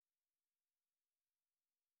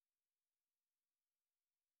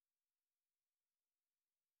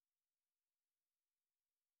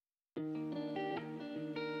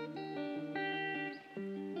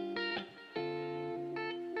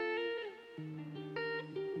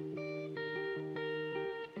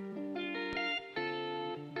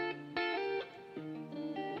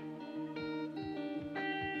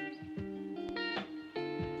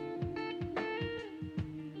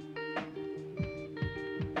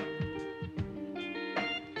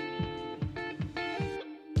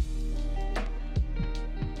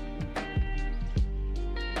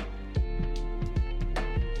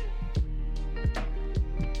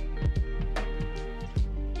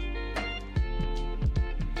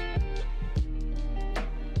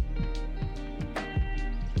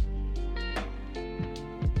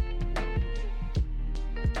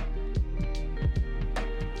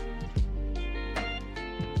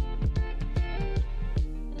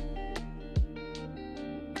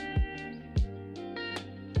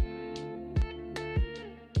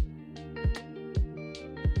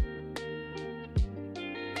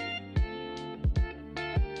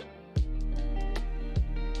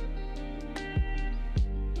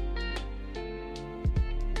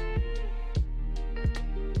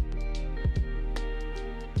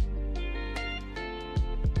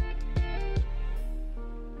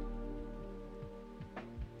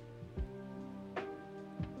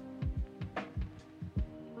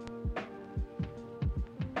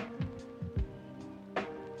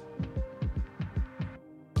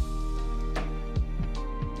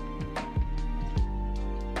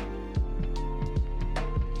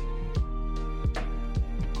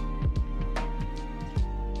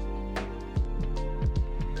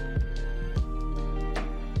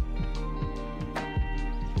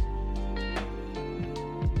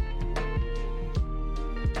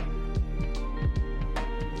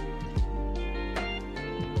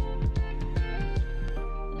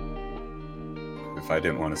if I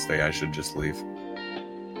didn't want to stay, I should just leave.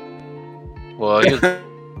 Well, you're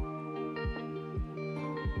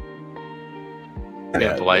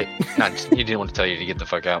Yeah. polite. He didn't want to tell you to get the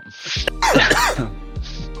fuck out.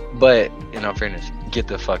 But, in all fairness, get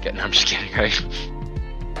the fuck out. No, I'm just kidding, right?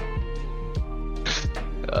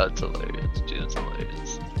 Oh, that's hilarious. Dude, that's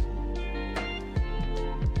hilarious.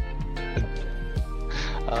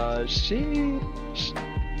 Sheesh.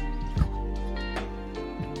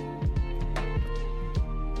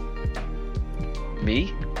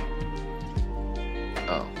 Me?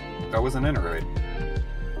 Oh. I wasn't in a raid.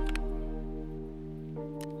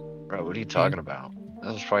 Bro, what are you talking about?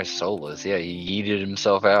 That was probably soulless. Yeah, he yeeted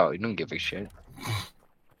himself out. He don't give a shit.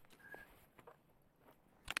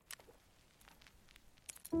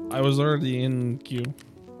 I was already in queue.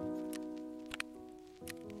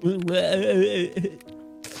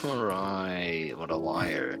 Alright, what a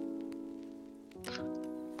liar.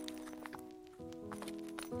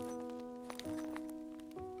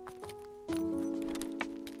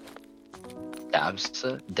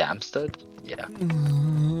 Damstud? Yeah.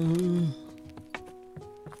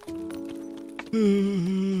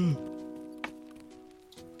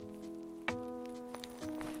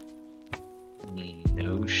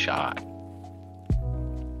 No shot.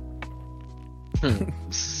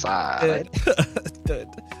 Side.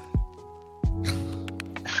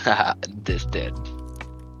 This dead.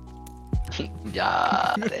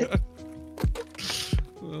 Got it.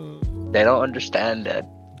 They don't understand that.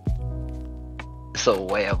 It's a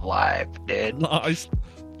way of life, dude. Nice.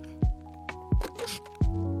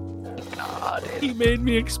 Nah, dude. He made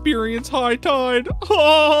me experience high tide.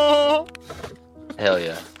 Oh! Hell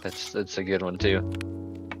yeah. That's a good one too.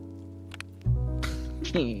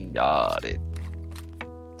 Got it.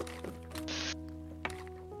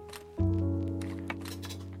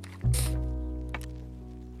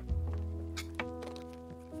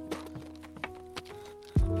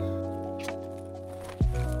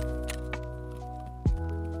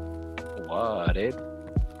 What it?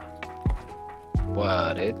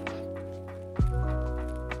 What it?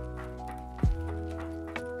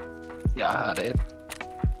 Got it.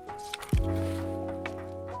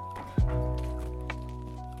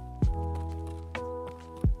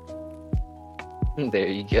 There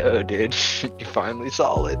you go, dude. You finally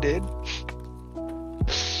saw it, dude.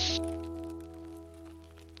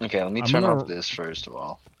 Okay, let me turn off this first of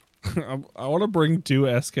all. I want to bring 2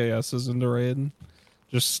 SKSs into raid.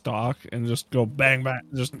 Just stock and just go bang bang.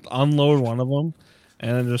 Just unload one of them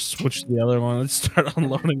and then just switch to the other one and start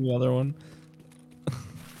unloading the other one.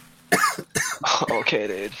 Okay,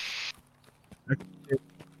 dude.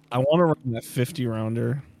 I want to run that 50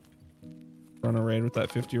 rounder. Run a raid with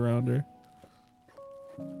that 50 rounder.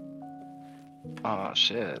 Oh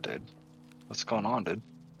shit, dude. What's going on, dude?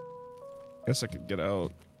 Guess I could get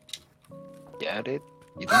out. Yeah, dude.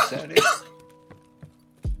 You think so, dude?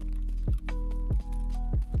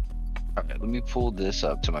 Alright, let me pull this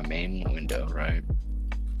up to my main window, right?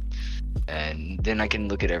 And then I can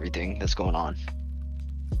look at everything that's going on.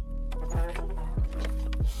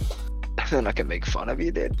 And then I can make fun of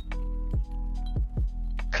you, dude.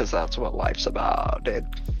 Cause that's what life's about, dude.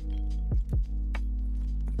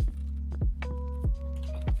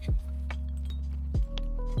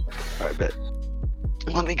 Alright, bet.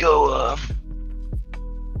 Let me go,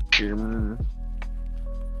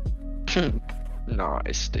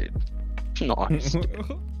 nice, dude. Nice,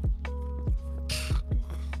 dude.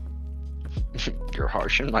 You're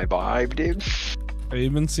harshing my vibe, dude. Have you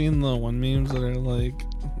been seeing the one memes that are like,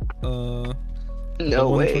 no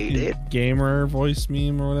way, dude. Gamer voice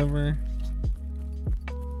meme or whatever?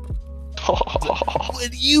 What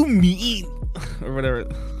do you mean? Or whatever.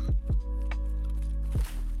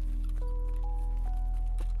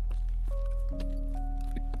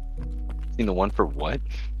 Seen the one for what?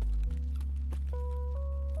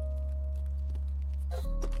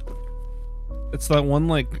 It's that one,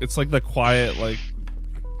 like, it's like the quiet, like,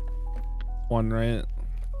 one, right?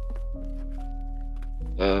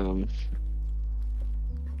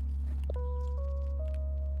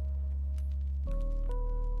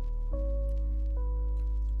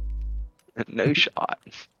 No shot.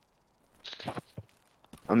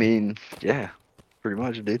 I mean, yeah, pretty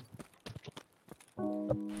much, dude.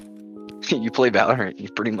 You play Valorant,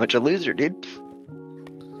 you're pretty much a loser, dude.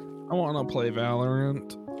 I want to play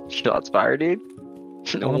Valorant. Shots fired, dude.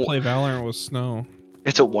 I want to play Valorant with Snow.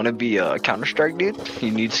 It's a wannabe Counter-Strike, dude.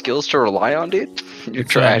 You need skills to rely on, dude. You're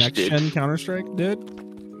It's trash, next dude. gen Counter-Strike, dude.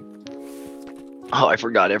 Oh, I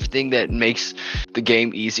forgot. Everything that makes the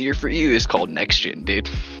game easier for you is called next gen, dude.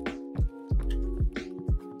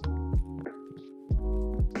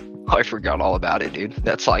 I forgot all about it, dude.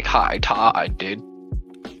 That's like high tide, dude.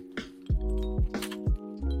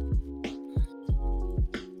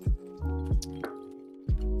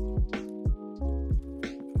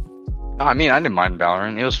 I mean, I didn't mind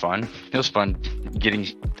Valorant. It was fun. It was fun getting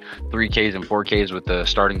 3Ks and 4Ks with the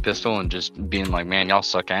starting pistol and just being like, man, y'all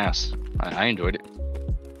suck ass. I enjoyed it.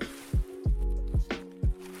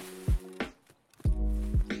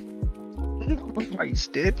 Nice,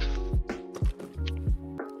 dude.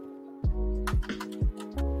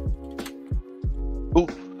 Ooh,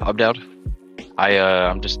 I'm down.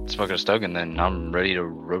 I'm just smoking a stug and then I'm ready to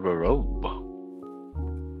robe.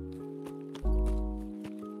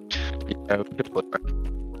 Yeah, we could play.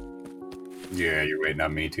 Yeah, you're waiting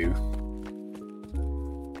on me too.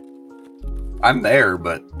 I'm there,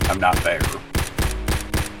 but I'm not there.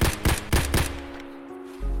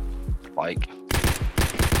 Like,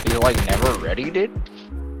 you're like never ready, dude?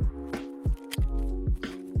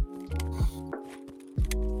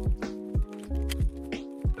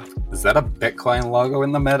 Is that a Bitcoin logo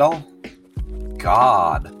in the middle?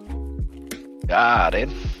 God. God,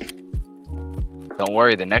 dude. Don't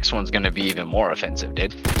worry, the next one's gonna be even more offensive,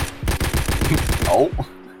 dude. Oh.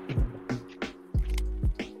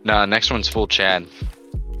 Nah, next one's full Chad.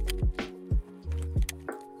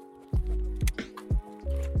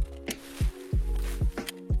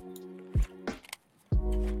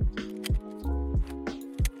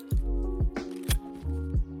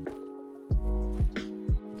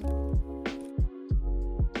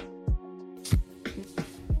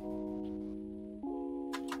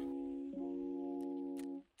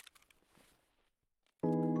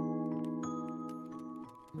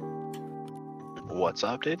 What's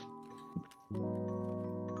up, dude?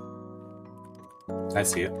 I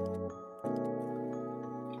see it.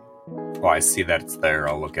 Oh, I see that it's there.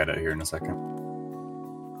 I'll look at it here in a second.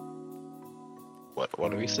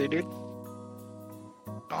 What do we see, dude?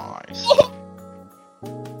 Nice.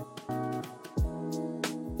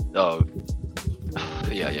 Oh.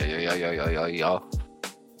 Yeah.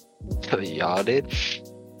 Yeah, dude.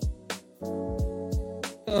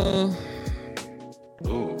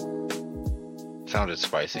 Ooh. Sounded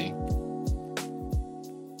spicy.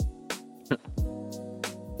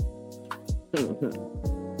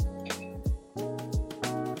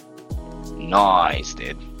 Nice,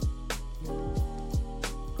 dude.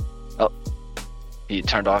 Oh, he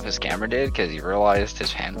turned off his camera, dude, because he realized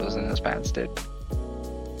his hand was in his pants, dude.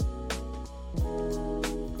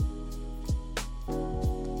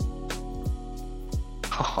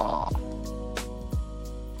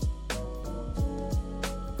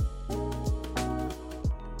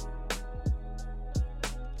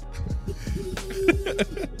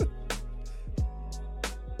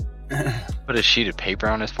 Put a sheet of paper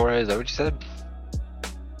on his forehead, is that what you said?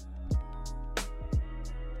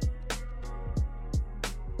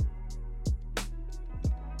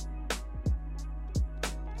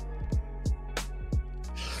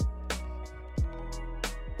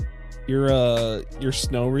 Your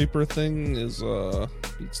Snow Reaper thing is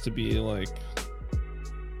needs to be like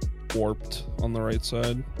warped on the right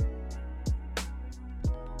side.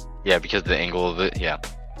 Yeah, because the angle of it, yeah.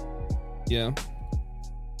 Yeah.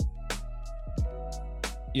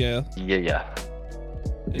 Yeah. Yeah.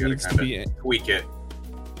 It needs to be tweak it.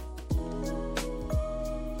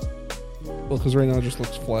 Well, because right now it just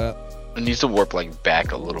looks flat. It needs to warp like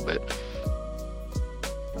back a little bit.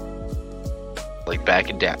 Like back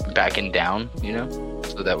and down, you know?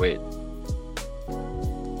 So that way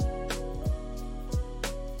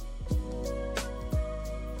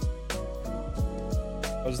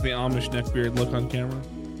How does the Amish neckbeard look on camera?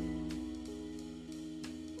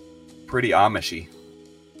 Pretty Amishy.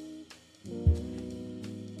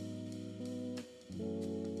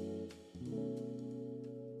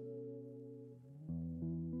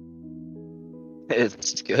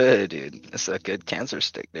 it's good, dude. It's a good cancer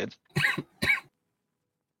stick, dude.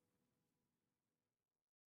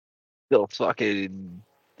 Still fucking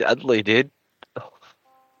deadly, dude.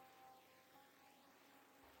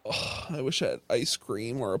 Oh, I wish I had ice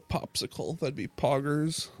cream or a popsicle. That'd be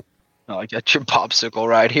poggers. Oh, I got your popsicle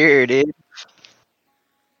right here, dude.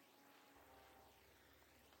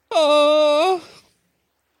 I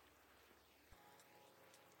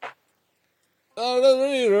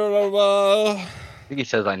think he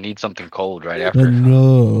says I need something cold right after.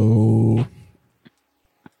 No.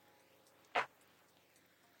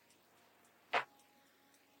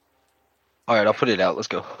 Alright, I'll put it out. Let's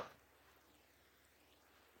go.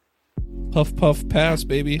 Puff puff pass,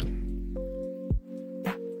 baby.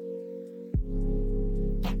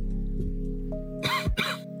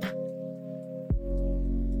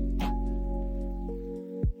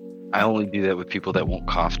 I only do that with people that won't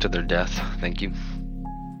cough to their death. Thank you.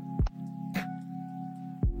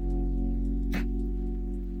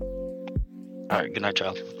 All right. Good night,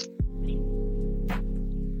 child.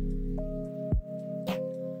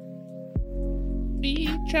 Be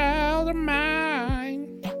child of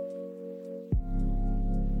mine.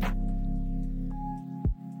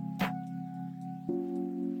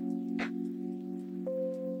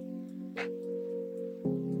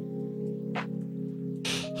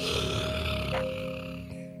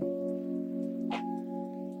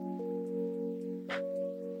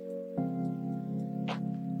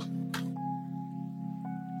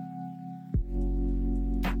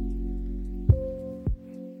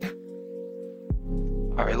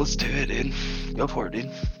 All right, let's do it, dude. Go for it,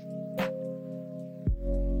 dude.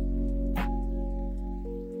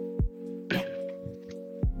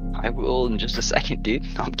 I will in just a second, dude.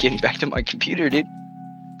 I'm getting back to my computer, dude.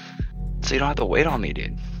 So you don't have to wait on me,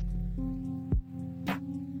 dude.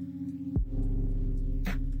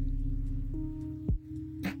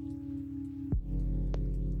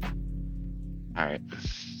 Alright.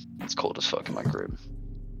 It's cold as fuck in my crib.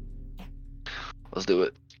 Let's do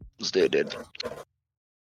it. Let's do it, dude.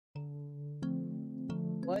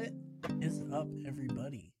 What is up,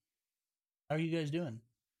 everybody? How are you guys doing?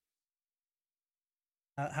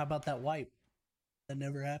 How about that wipe? That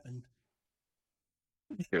never happened.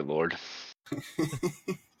 Dear Lord.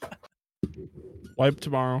 Wipe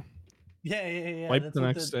tomorrow. Yeah. Wipe That's the what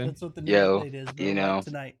next day. That's what the new Yo, update is, bro. you know, Wipe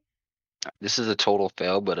tonight. This is a total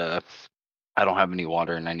fail, but I don't have any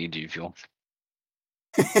water and I need G fuel.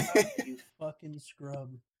 You fucking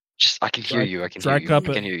scrub. Just I can hear you. I can hear Dry you. cup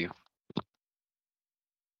I it. can hear you.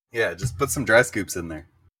 Yeah, just put some dry scoops in there.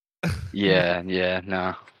 Yeah,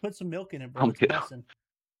 nah. Put some milk in it, bro. I'm It's good. bussin'.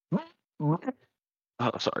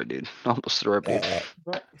 Oh, sorry, dude. I almost threw up, dude.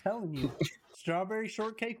 Bro, I'm telling you, strawberry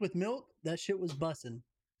shortcake with milk, that shit was bussin'.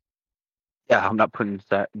 Yeah, I'm not putting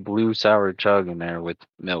that blue sour chug in there with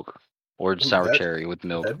milk or Ooh, sour cherry with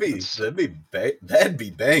milk. That'd be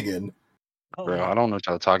banging. Oh, Bro, yeah. I don't know what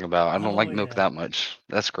y'all talking about. I don't Oh, like milk yeah. that much.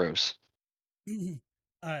 That's gross. All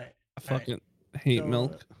right. I fucking hate So,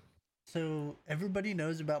 milk. So everybody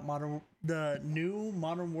knows about the new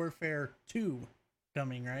Modern Warfare 2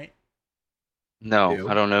 coming, right? No, Ew.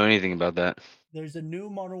 I don't know anything about that. There's a new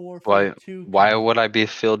Modern Warfare 2 Why coming, would I be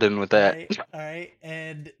filled in with that? right? All right,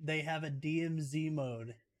 and they have a DMZ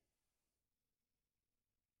mode.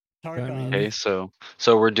 Tarkov. Okay, so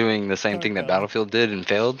we're doing the same thing that Tarkov. Battlefield did and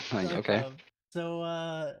failed? Like, okay. Tarkov.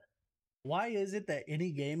 So why is it that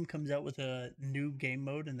any game comes out with a new game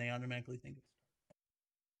mode and they automatically think it's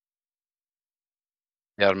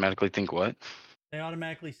You automatically think what? they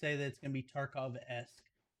automatically say that it's gonna be Tarkov-esque?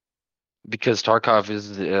 Because Tarkov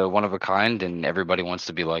is one of a kind and everybody wants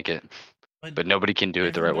to be like it. But nobody can do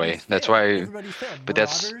it the right way. Everybody's That's failed. why. Everybody's failed. But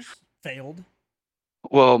that's Marauders failed.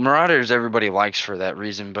 well, Marauders everybody likes for that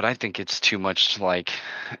reason, but I think it's too much like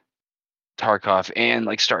Tarkov and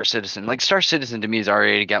like Star Citizen. Like Star Citizen to me has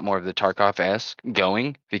already got more of the Tarkov-esque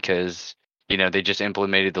going because you know they just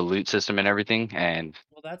implemented the loot system and everything, and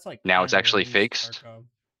Well, that's like now it's actually Canada's fixed. Tarkov.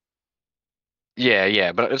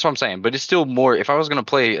 Yeah, but that's what I'm saying. But it's still more. If I was gonna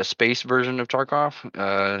play a space version of Tarkov,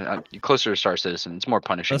 closer to Star Citizen, it's more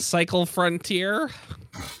punishing. The Cycle Frontier.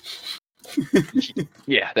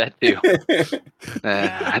 Yeah, that too.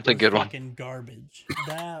 That's a good one. Fucking garbage.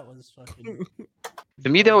 That was fucking. To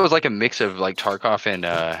me, that was like a mix of like Tarkov and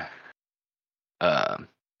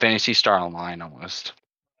Fantasy Star Online almost.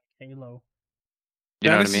 Halo. You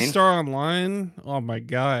know what I Fantasy mean? Star Online. Oh my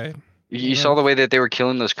god. You saw the way that they were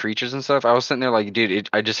killing those creatures and stuff. I was sitting there like, dude,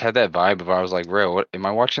 I just had that vibe of I was like, bro, what am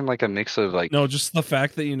I watching? Like a mix of like. No, just the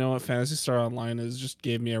fact that you know what Fantasy Star Online is just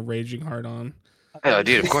gave me a raging hard on. Oh,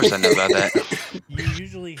 dude, of course I know about that. You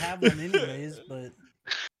usually have one anyways, but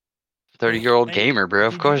 30-year-old Hey, gamer, bro.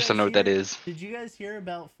 Of did you course I guys know what that hear- is. Did you guys hear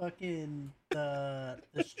about fucking the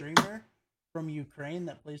streamer from Ukraine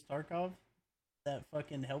that plays Tarkov that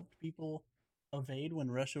fucking helped people evade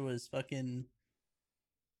when Russia was fucking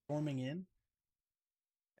storming in?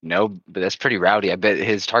 No, but that's pretty rowdy. I bet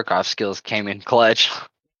his Tarkov skills came in clutch.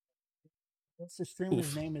 What's the streamer's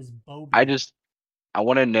Oof. name? Is Bobby. I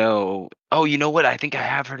want to know. Oh, you know what? I think I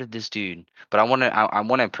have heard of this dude, but I want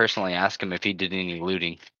to personally ask him if he did any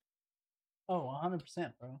looting. Oh,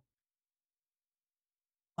 100%, bro.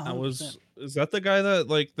 Is that the guy that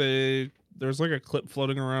like there's like a clip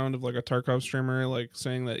floating around of like a Tarkov streamer like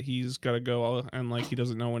saying that he's got to go and like he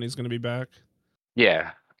doesn't know when he's going to be back.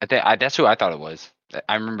 Yeah, that's who I thought it was.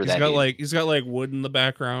 I remember that. He's got like wood in the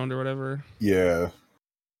background or whatever. Yeah.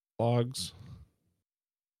 Logs.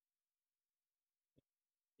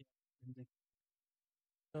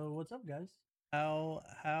 So what's up, guys?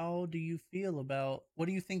 How do you feel about what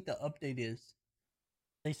do you think the update is?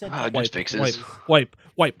 They said Just Wipe, fixes. wipe.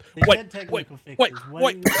 They said technical fixes.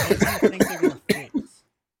 What do you think they're gonna fix?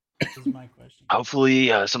 Is my question.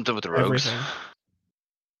 Hopefully, something with the rogues. Everything.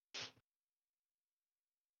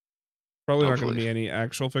 Probably not going Hopefully. to be any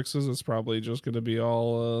actual fixes. It's probably just going to be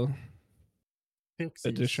all Fixes.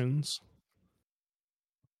 additions.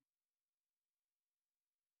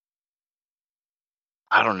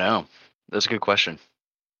 I don't know. That's a good question.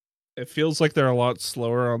 It feels like they're a lot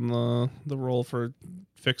slower on the roll for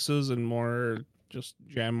fixes and more just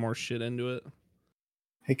jam more shit into it.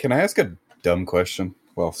 Hey, can I ask a dumb question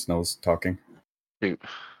while Snow's talking? Shoot.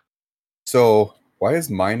 So, why is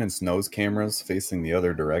mine and Snow's cameras facing the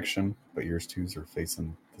other direction, but yours two's are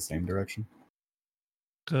facing the same direction?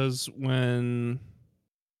 Because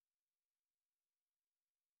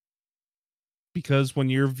when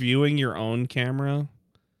you're viewing your own camera,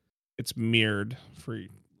 it's mirrored for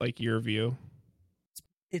like your view.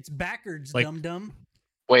 It's backwards, Like- dum dum.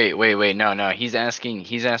 Wait. No. He's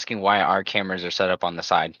asking why our cameras are set up on the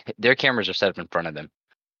side. Their cameras are set up in front of them.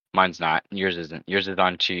 Mine's not. Yours isn't. Yours is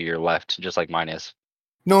on to your left, just like mine is.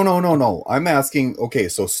 No. I'm asking. Okay,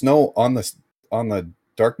 so Snow on the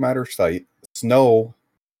Dark Matter site, Snow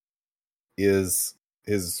is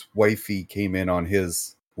his wifey came in on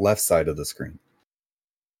his left side of the screen.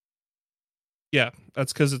 Yeah,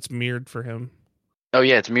 that's because it's mirrored for him. Oh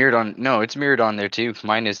yeah, it's mirrored on. No, it's mirrored on there too.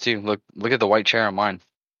 Mine is too. Look at the white chair on mine.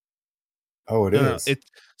 Oh, it is.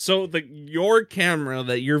 So your camera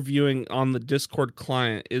that you're viewing on the Discord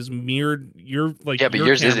client is mirrored. Yeah, but your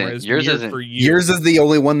yours camera isn't. is Yours mirrored isn't. for you. Yours is the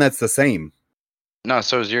only one that's the same. No,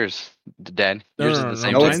 so is yours, Dad. No, Yours no, is the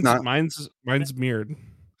same. No, too. it's not. Mine's mirrored.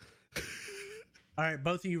 All right,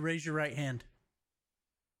 both of you raise your right hand.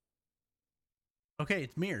 Okay,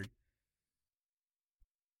 it's mirrored.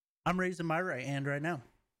 I'm raising my right hand right now.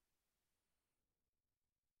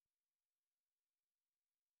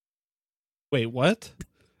 Wait, what?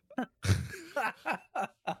 I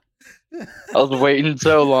was waiting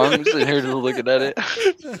so long, I'm sitting here just looking at it.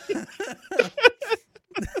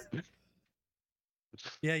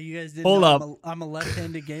 Yeah, you guys didn't Hold know up. I'm a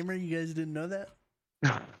left-handed gamer. You guys didn't know that?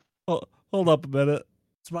 Hold up a minute.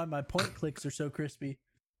 That's why my point clicks are so crispy.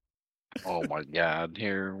 Oh my god,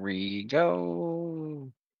 here we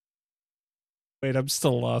go. Wait, I'm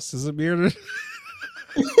still lost. Is it mirrored?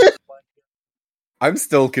 I'm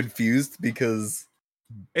still confused because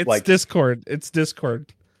It's Like- Discord. It's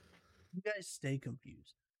Discord. You guys stay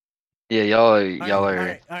confused. Yeah, y'all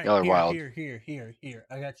are All right, wild. Here.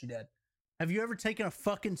 I got you, Dad. Have you ever taken a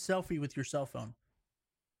fucking selfie with your cell phone?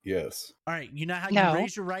 yes. All right, you know how No. you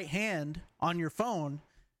raise your right hand on your phone,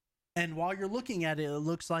 and while you're looking at it, it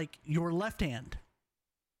looks like your left hand.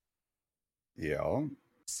 Yeah.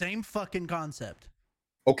 Same fucking concept.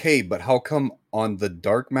 Okay, but how come on the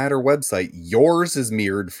Dark Matter website yours is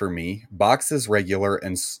mirrored for me, Box is regular,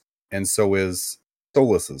 and so is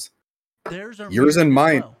Solus's? Theirs are Yours mirrored and as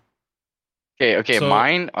mine. well. Okay, So-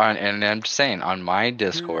 mine on, and I'm just saying on my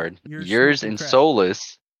Discord, you're yours smoking and crack.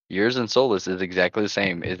 Solus is exactly the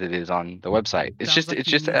same as it is on the website. It's Sounds just like it's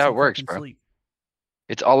you just need how some it works, fucking bro. sleep.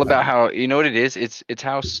 It's all about how you know what it is. It's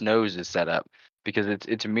how Snows is set up because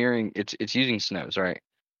it's mirroring. It's using Snows, right?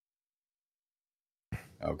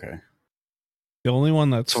 Okay. The only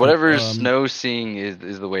one that's So whatever Snow's seeing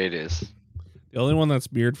is the way it is. the only one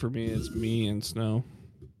that's mirrored for me is me and Snow.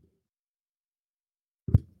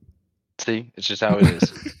 See, it's just how it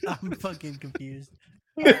is. I'm fucking confused.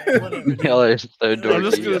 All right, whatever, dude. Y'all are so dorky. I'm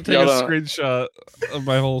just gonna take a Y'all don't- screenshot of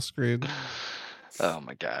my whole screen. Oh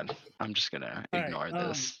my god, I'm just gonna All right, ignore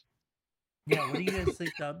this. Yeah, what do you guys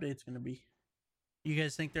think the update's gonna be? You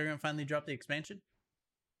guys think they're gonna finally drop the expansion?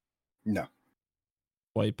 No.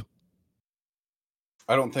 Wipe.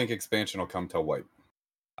 I don't think expansion will come till wipe.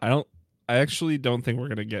 I actually don't think we're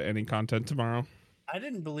gonna get any content tomorrow. I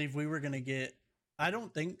didn't believe we were gonna get. I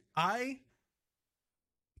don't think I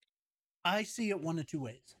see it one of two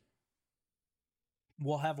ways.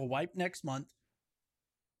 We'll have a wipe next month,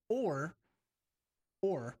 or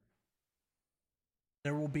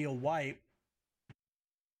there will be a wipe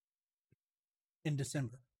in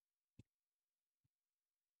December.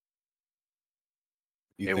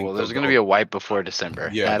 You Yeah, think well, there's they'll gonna go- be a wipe before December.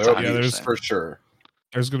 Yeah, That's there'll be 100%. for sure.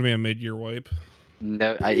 There's gonna be a mid-year wipe.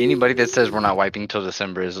 No, anybody that says we're not wiping till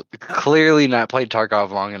December is clearly not played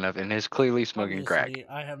Tarkov long enough and is clearly smoking crack. Obviously,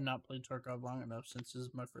 I have not played Tarkov long enough since this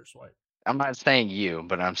is my first wipe. I'm not saying you,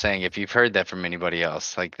 but I'm saying if you've heard that from anybody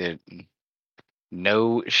else, like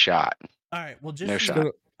no shot. All right, well, No just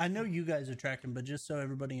shot. I know you guys are tracking, but just so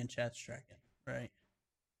everybody in chat's tracking, right?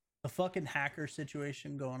 The fucking hacker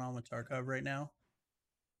situation going on with Tarkov right now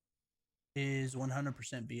is 100%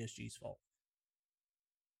 BSG's fault.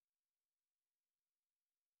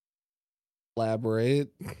 Elaborate.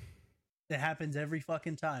 It happens every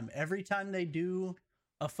fucking time. Every time they do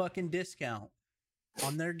a fucking discount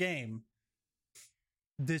on their game,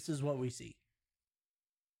 this is what we see.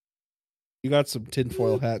 You got some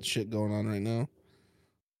tinfoil hat shit going on right now. What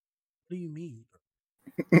do you mean?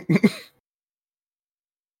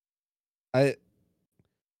 I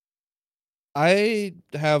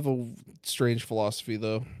have a strange philosophy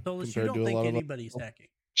though. So you compared don't to a think lot of anybody's other hacking?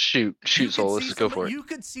 Shoot, Soul. Let's go for it. You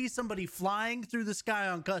could see somebody flying through the sky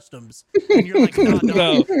on customs, and you're like, nah,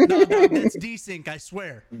 dog, that's desync, I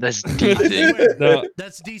swear. That's I decent. swear. No,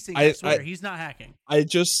 That's desync, I swear. He's not hacking. I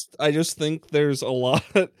just think there's a lot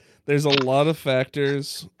of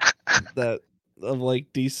factors that of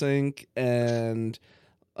like desync and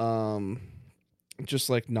just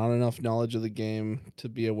like not enough knowledge of the game to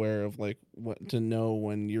be aware of like what to know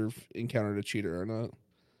when you've encountered a cheater or not.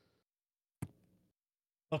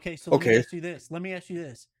 Okay, so let me ask you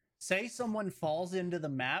this. Say someone falls into the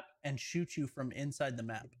map and shoots you from inside the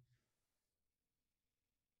map.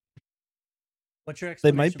 What's your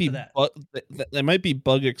They might explanation be for that? they might be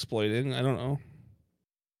bug exploiting. I don't know.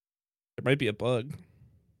 There might be a bug.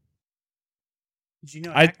 Did you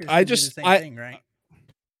know hackers can do the same thing, right?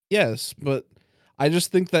 Yes, but I just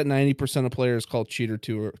think that 90% of players call cheater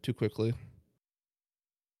too quickly.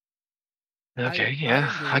 Okay,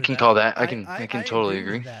 I can call that. I can totally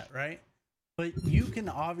agree. with that, right? But you can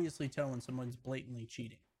obviously tell when someone's blatantly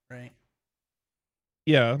cheating, right?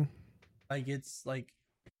 Yeah. Like it's like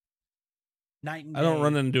night and day. I don't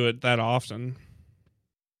run into it that often.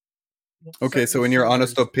 Okay, so in your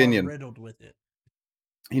honest opinion, riddled with it.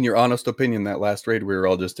 In your honest opinion, that last raid we were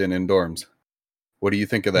all just in dorms. What do you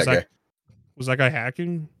think of that guy? Was that guy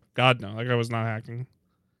hacking? God no, that guy was not hacking.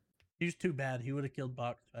 He was too bad. He would have killed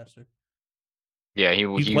Bach faster. Yeah, he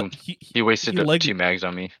wasted 2 mags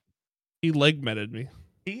on me. He leg meted me.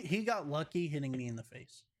 He got lucky hitting me in the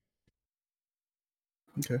face.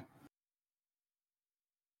 Okay.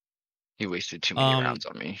 He wasted too many rounds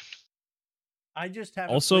on me. I just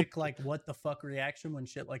have a quick like what the fuck reaction when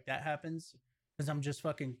shit like that happens because I'm just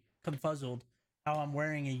fucking confuzzled how I'm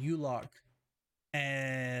wearing a U-lock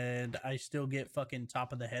and I still get fucking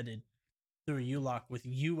top of the headed through a U-lock with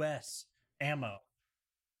US ammo.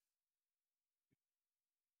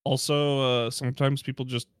 Also, sometimes people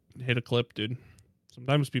just hit a clip, dude.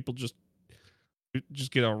 Sometimes people just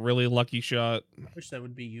get a really lucky shot. I wish that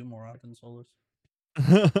would be you more often, Solus.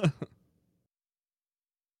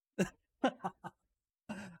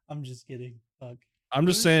 I'm just kidding. Fuck. I'm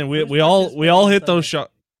just saying we all hit those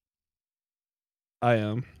shots. I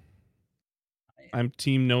am. I'm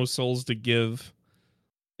team no souls to give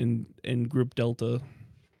in group Delta.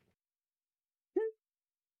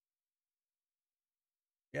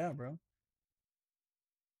 Yeah, bro.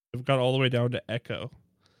 I've got all the way down to Echo.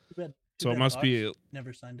 So it must be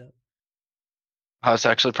never signed up. Oh, it's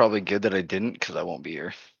actually probably good that I didn't because I won't be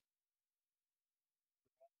here.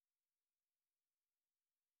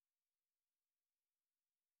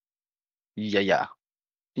 Yeah.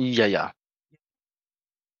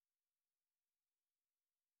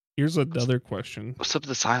 Here's another question. What's up with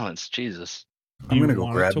the silence? Jesus. I'm gonna go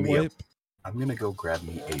grab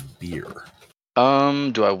me a beer.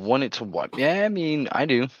 Do I want it to wipe? Yeah, I mean, I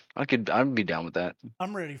do. I'd be down with that.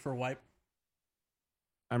 I'm ready for wipe.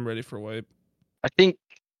 I'm ready for wipe. I think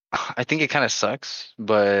it kind of sucks,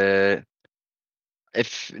 but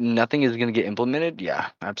if nothing is gonna get implemented, yeah,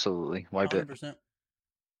 absolutely, wipe 100%. it.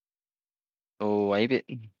 Oh, wipe it.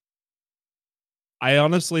 I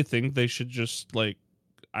honestly think they should just like,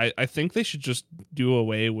 I think they should just do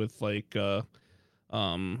away with like, traders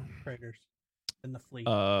in the fleet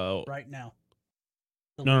right now.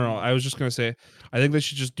 No. I was just gonna say, I think they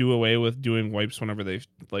should just do away with doing wipes whenever they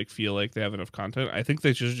like feel like they have enough content. I think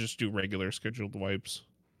they should just do regular scheduled wipes.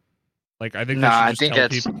 Like I think I think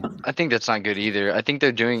that's not good either. I think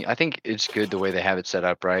it's good the way they have it set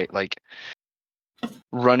up, right? Like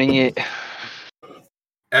running it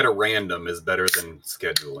at a random is better than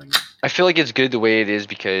scheduling. I feel like it's good the way it is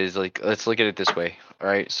because like let's look at it this way, all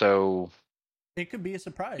right? So it could be a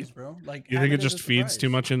surprise, bro. Like you think it just feeds too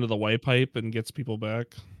much into the wipe hype and gets people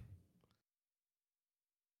back?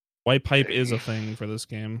 Wipe hype is a thing for this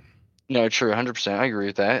game. No, true, 100%. I agree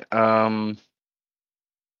with that. I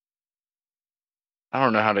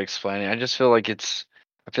don't know how to explain it. I just feel like it's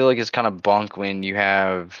kind of bunk when you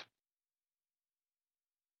have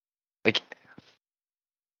like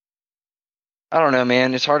I don't know,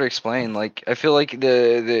 man. It's hard to explain. Like I feel like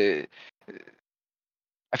the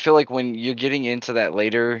I feel like when you're getting into that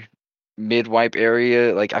later mid wipe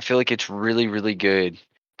area, like I feel like it's really, really good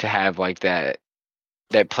to have like that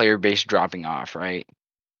player base dropping off, right?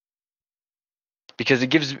 Because it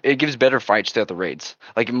gives better fights throughout the raids.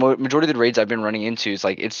 Like majority of the raids I've been running into is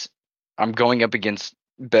like I'm going up against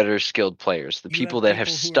better skilled players, the You people have that have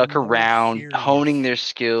people who are stuck more around, honing serious. their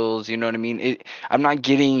skills. You know what I mean? I'm not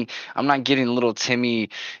getting little Timmy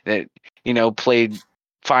that played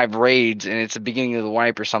 5 raids and it's the beginning of the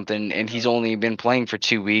wipe or something, and he's Yep. only been playing for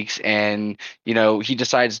 2 weeks, and he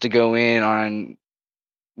decides to go in on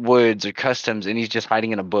woods or customs and he's just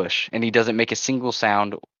hiding in a bush and he doesn't make a single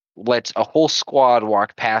sound, lets a whole squad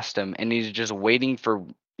walk past him, and he's just waiting for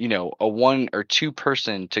a 1 or 2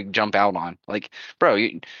 person to jump out on. Like, bro,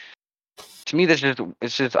 to me that's just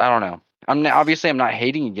it's just I don't know. Obviously I'm not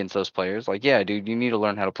hating against those players. Like, yeah, dude, you need to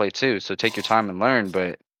learn how to play too, so take your time and learn,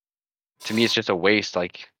 but to me it's just a waste.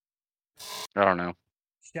 Like, I don't know.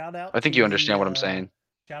 Shout out I think to you the understand what I'm saying.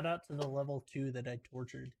 shout out to the level 2 that I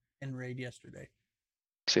tortured in raid yesterday.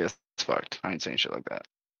 See, that's fucked. I ain't saying shit like that.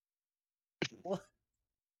 What?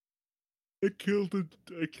 I killed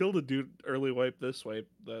a dude early wipe this wipe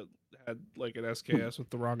that had like an SKS with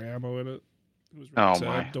the wrong ammo in it. It was really Oh sad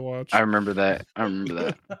my. to watch. I remember that.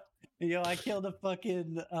 Yo, I killed a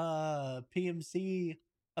fucking PMC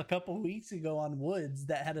a couple weeks ago on woods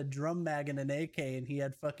that had a drum mag and an AK, and he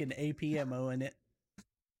had fucking AP ammo in it.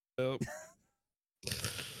 Yep.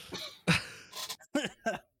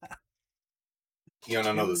 You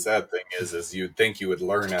wanna know the sad thing is you'd think you would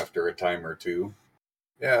learn after a time or two.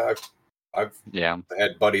 Yeah, I've Yeah.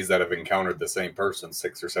 had buddies that have encountered the same person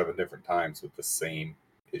 6 or 7 different times with the same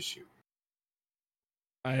issue.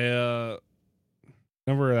 I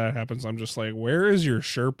whenever that happens, I'm just like, where is your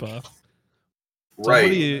Sherpa? Right.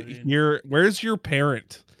 Somebody here, where's your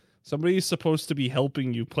parent? Somebody's supposed to be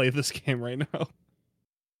helping you play this game right now.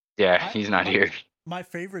 Yeah, he's not here. My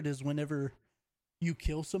favorite is whenever you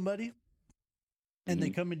kill somebody and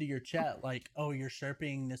they come into your chat like, "Oh, you're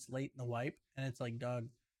sharpening this late in the wipe," and it's like, "Dog,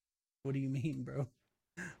 what do you mean, bro?"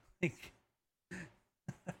 Like,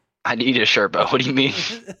 I need a Sherpa. What do you mean?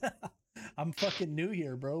 I'm fucking new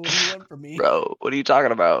here, bro. What do you want from me? Bro, what are you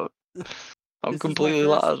talking about? I'm This completely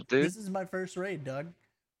lost, dude. This is my first raid, dog.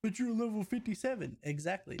 But you're level 57.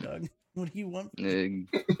 Exactly, dog. What do you want from me?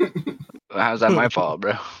 How's that my fault,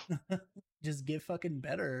 bro? Just get fucking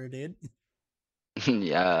better, dude.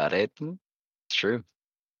 Yeah, right. It's true.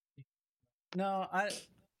 No,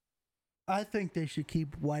 I think they should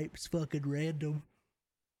keep wipes fucking random.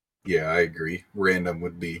 Yeah, I agree. Random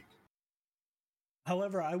would be.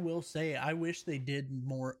 However, I will say I wish they did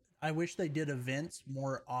more. I wish they did events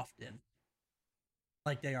more often,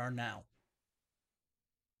 like they are now.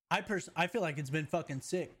 I feel like it's been fucking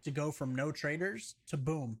sick to go from no traders to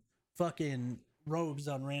boom, fucking rogues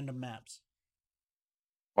on random maps.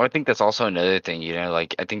 Well, I think that's also another thing,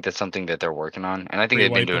 like I think that's something that they're working on, and I think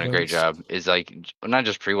they've been Pre-wipe doing a great events. job. Is like not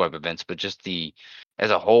just pre-wipe events, but just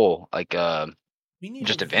as a whole, like We need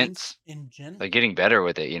just events. in general. They're getting better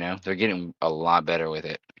with it, They're getting a lot better with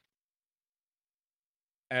it.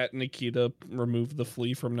 At Nikita, remove the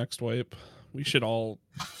flea from next wipe. We should all.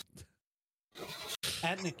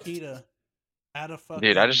 At Nikita, add a fucking.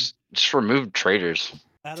 Dude, I just removed traders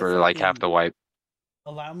for like half the wipe.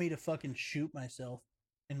 Allow me to fucking shoot myself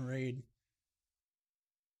in raid.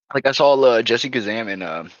 Like I saw Jesse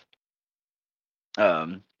Kazam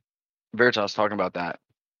and Veritas talking about that.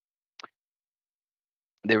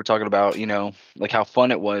 They were talking about, like how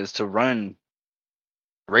fun it was to run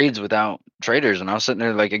raids without traders, and I was sitting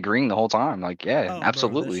there like agreeing the whole time. Like, yeah,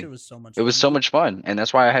 absolutely. Bro, that shit was so much It was fun. so much fun, and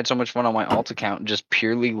that's why I had so much fun on my alt account, just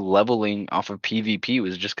purely leveling off of PvP.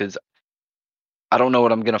 Was just because I don't know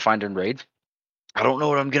what I'm gonna find in raid. I don't know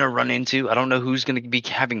what I'm gonna run into. I don't know who's gonna be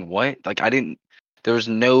having what. Like, there was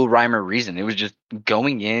no rhyme or reason. It was just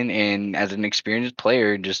going in and as an experienced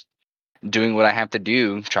player, just doing what I have to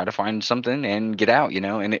do, try to find something and get out,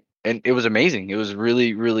 and it was amazing. It was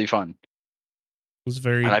really, really fun. It was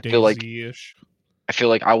very And Daisy-ish. I feel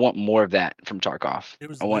like I want more of that from Tarkov.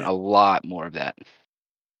 I want a lot more of that.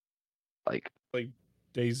 Like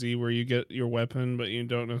Daisy, where you get your weapon, but you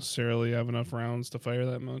don't necessarily have enough rounds to fire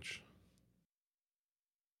that much.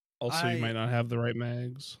 Also, you might not have the right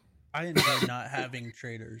mags. I enjoy not having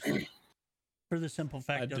traders. For the simple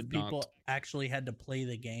fact of people actually had to play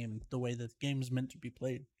the game the way that the game's meant to be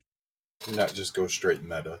played. Not just go straight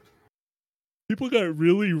meta. People got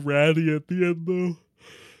really ratty at the end,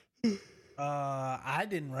 though. I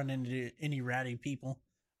didn't run into any ratty people.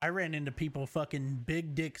 I ran into people fucking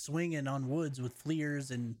big dick swinging on woods with fleers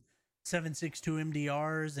and 7.62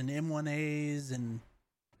 MDRs and M1As and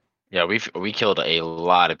Yeah, we killed a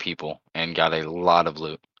lot of people and got a lot of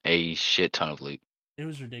loot, a shit ton of loot. It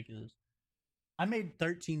was ridiculous. I made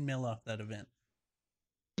 13 mil off that event.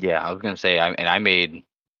 Yeah, I was gonna say, I made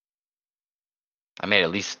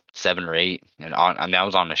at least 7 or 8, and that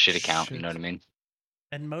was on a shit account. You know what I Shit. mean?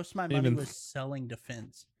 And most of my Didn't money even was selling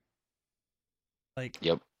defense. Like,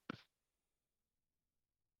 Yep.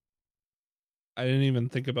 I didn't even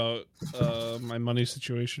think about my money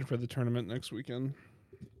situation for the tournament next weekend.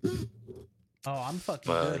 oh, I'm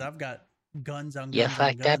fucking Well, good. I've got guns on you guns on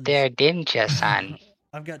fucked up guns. there, didn't you, son?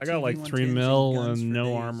 I've got I got like 3 TV-110s and mil guns and for no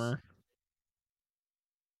days. armor.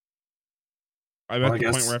 I'm Well, at I the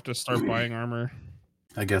point guess- where I have to start buying armor.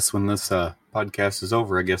 I guess when this podcast is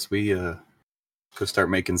over, I guess we could start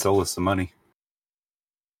making Solus some money.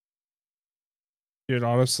 Dude,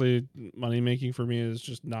 honestly, money making for me is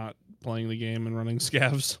just not playing the game and running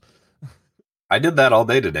scavs. I did that all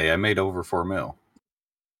day today. I made over 4 mil.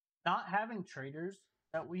 Not having traders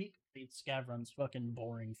that week made scav runs fucking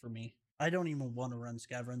boring for me. I don't even want to run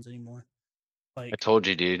scav runs anymore. I Like, told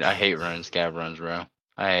you, dude. I hate running scav runs, bro.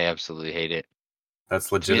 I absolutely hate it.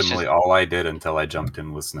 That's legitimately all I did until I jumped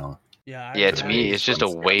in with Snow. yeah, Yeah, to I me, it's just a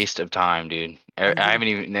run scavs. waste of time, dude. I'm to I the- haven't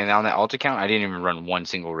even, and on that alt account, I didn't even run one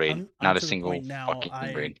single raid. I'm Not a to the single point now.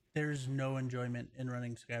 fucking raid. There's no enjoyment in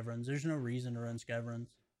running scav runs. There's no reason to run scav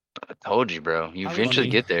runs. I told you, bro. You I eventually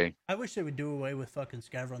wish- get there. I wish they would do away with fucking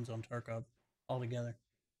scav runs on Tarkov altogether.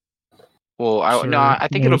 Well, I Sir,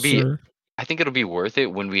 think no, it'll be. sir. I think it'll be worth it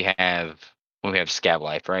when we have Scab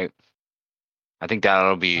Life, right? I think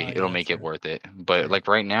that'll be it'll Yeah, make it true. worth it. But True. like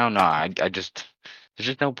right now, no, I just there's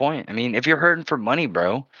just no point. I mean, if you're hurting for money,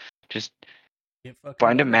 bro, just Get fucking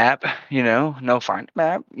find a better. map, find a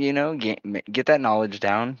map, get that knowledge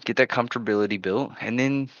down, get that comfortability built, and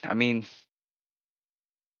then I mean,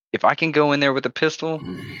 if I can go in there with a pistol,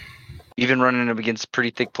 even running up against pretty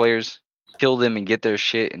thick players, kill them and get their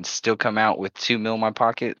shit, and still come out with 2 mil in my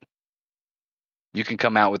pocket, you can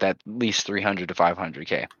come out with at least 300 to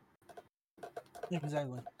 500k.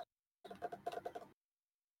 Exactly.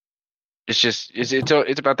 It's just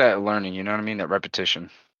it's about that learning, you know what I mean? That repetition.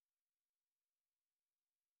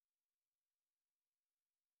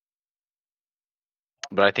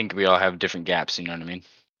 But I think we all have different gaps, you know what I mean?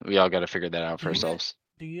 We all got to figure that out for ourselves.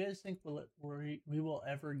 Do you guys think we will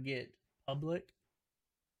ever get public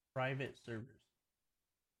private servers?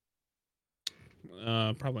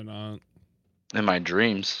 Probably not. In my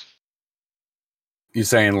dreams. You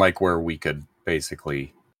saying like where we could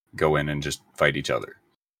basically go in and just fight each other?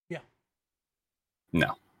 Yeah.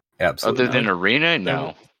 No, absolutely. Other than not. arena,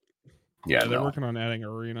 no. Yeah, They're no. working on adding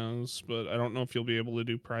arenas, but I don't know if you'll be able to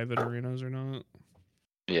do private arenas or not.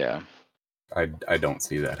 Yeah. I don't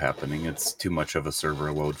see that happening. It's too much of a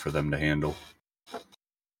server load for them to handle.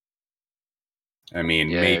 I mean,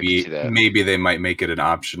 Yeah, I can see that. maybe they might make it an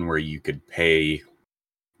option where you could pay,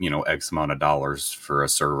 X amount of dollars for a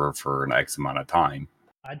server for an X amount of time.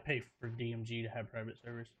 I'd pay for DMG to have private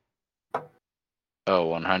servers. Oh,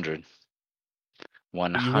 100. But you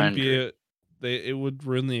wouldn't 100. be. It would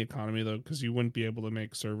ruin the economy though, because you wouldn't be able to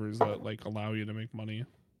make servers that like allow you to make money.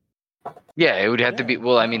 Yeah, it would have to be. Yeah,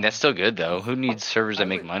 Well, I mean, no. that's still good though. Who needs servers that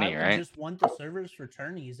make money, I would right? just want the servers for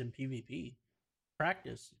tourneys and PvP.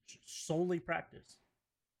 Practice. Solely practice.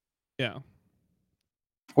 Yeah.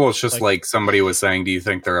 Well, it's just Like- like somebody was saying, do you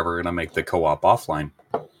think they're ever going to make the co-op offline?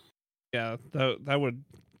 Yeah, that would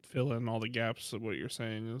fill in all the gaps of what you're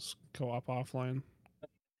saying is co-op offline.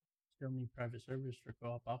 Still need private servers for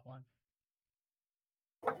co-op offline.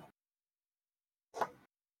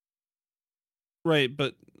 Right,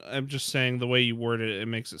 but I'm just saying the way you word it, it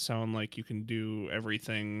makes it sound like you can do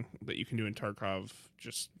everything that you can do in Tarkov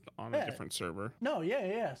just on a Yeah. different server. No,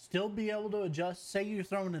 yeah. Still be able to adjust. Say you're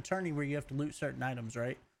throwing a tourney where you have to loot certain items,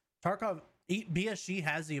 right? Tarkov BSG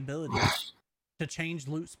has the ability to change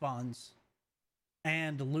loot spawns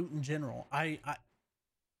and loot in general. I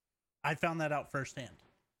found that out firsthand.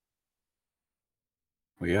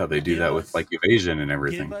 Well, yeah, they do Give that with us- like evasion and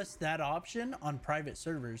everything. Give us that option on private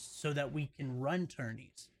servers so that we can run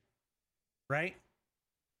tourneys, right?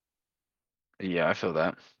 Yeah, I feel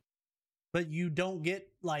that. But you don't get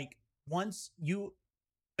like once you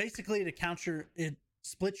basically it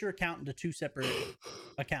splits your account into two separate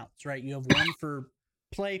accounts, right? You have one for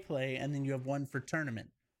play, and then you have one for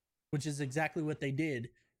tournament, which is exactly what they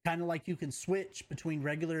did. Kind of like you can switch between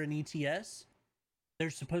regular and ETS.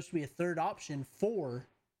 There's supposed to be a third option for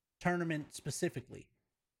tournament specifically.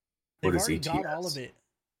 They've What is already got all ETS? of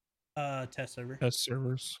it. Test server. Test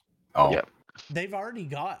servers. Oh, Yep. They've already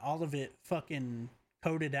got all of it fucking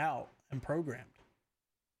coded out and programmed.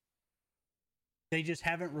 They just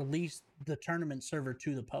haven't released the tournament server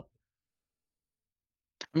to the public.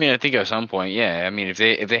 I mean, I think at some point, yeah. I mean, if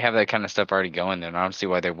they have that kind of stuff already going, then I don't see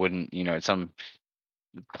why they wouldn't. At some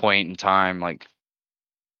point in time, like,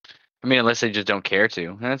 I mean, unless they just don't care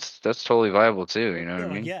to. That's totally viable too. You know what I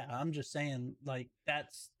No, mean? yeah, I'm just saying, like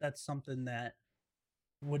that's something that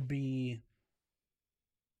would be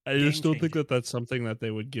I game just don't think changing. that that's something that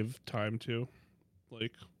they would give time to.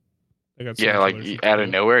 Like, they got so Yeah, much like other shit out to of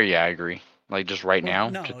do. nowhere. Yeah, I agree. Like just right Well,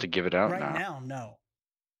 now, just no, to give it out. right Nah, now, no.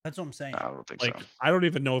 That's what I'm saying. I don't think Like, so. I don't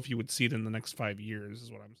even know if you would see it in the next 5 years. Is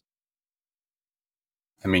what I'm saying.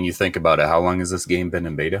 I mean, you think about it. How long has this game been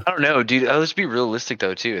in beta? I don't know, dude. Let's be realistic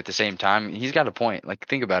though, too. At the same time, he's got a point. Like,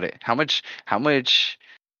 think about it. How much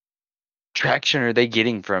traction are they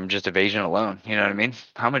getting from just evasion alone? You know what I mean?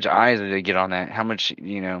 How much eyes do they get on that? How much,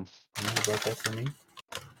 You know about that for me?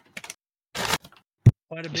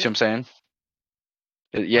 Quite a you see what I'm bit. saying?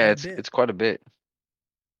 Yeah, Quite a it's bit. it's quite a bit.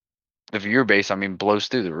 The viewer base, I mean, blows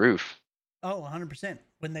through the roof. Oh, 100%.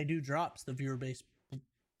 When they do drops, the viewer base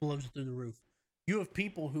blows through the roof. You have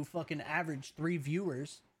people who fucking average 3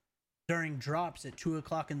 viewers during drops at 2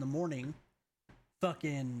 o'clock in the morning,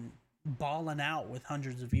 fucking balling out with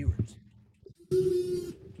hundreds of viewers.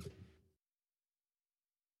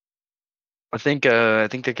 I think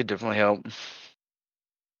they could definitely help.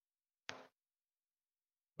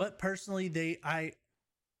 But personally,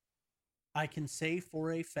 I can say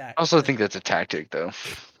for a fact. I also that- think that's a tactic, though.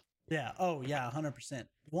 Yeah. Oh, yeah. 100%.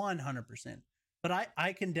 100%. But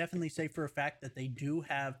I can definitely say for a fact that they do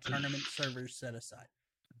have tournament servers set aside.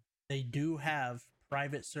 They do have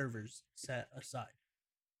private servers set aside.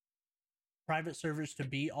 Private servers to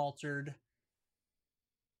be altered.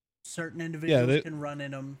 Certain individuals can run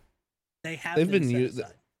in them. They have they've them been set used.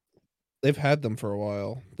 aside. They've had them for a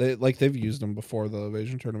while. They've used them before the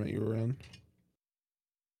evasion tournament you were in.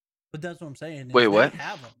 But that's what I'm saying. Wait, what? They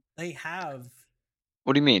have them. They have.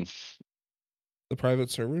 What do you mean? The private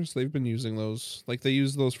servers, they've been using those. Like, they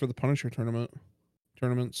use those for the Punisher tournaments.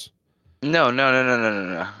 No.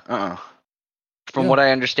 From Yeah. what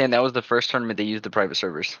I understand, that was the first tournament they used the private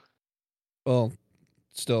servers. Well,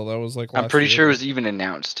 still, that was like last I'm pretty year, sure it though. was even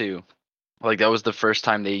announced too. Like that was the first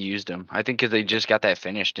time they used them. I think because they just got that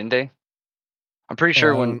finished, didn't they? I'm pretty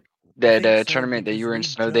sure I when don't- that think so, tournament that because you were in we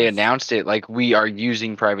Snow, they just- announced it like we are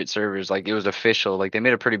using private servers. Like it was official. Like they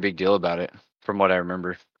made a pretty big deal about it, from what I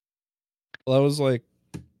remember. Well, that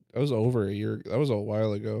was over a year. That was a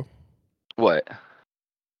while ago. What?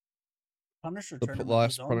 Punisher The tournament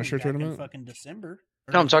last was only Punisher back tournament? in fucking December.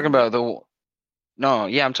 No, I'm talking November. about the. No,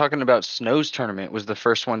 yeah, I'm talking about Snow's tournament was the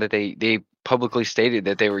first one that they publicly stated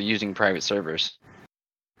that they were using private servers.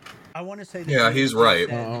 I want to say that Yeah, he's right.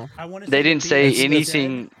 Uh-oh. I want to They say didn't that say BSC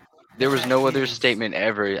anything. said There was that no other is- statement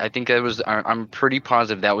ever. I think that was. I'm pretty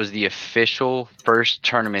positive that was the official first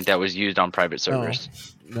tournament that was used on private servers.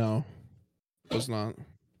 No, it was not.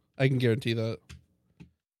 I can guarantee that.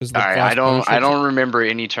 Because All right, I don't remember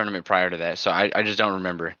any tournament prior to that, so I just don't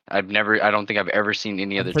remember. I don't think I've ever seen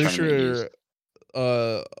any I'm other pretty tournament used.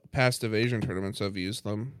 sure past evasion tournaments have used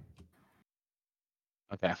them.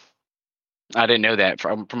 Okay, I didn't know that.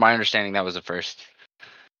 From my understanding, that was the first.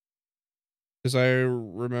 Because I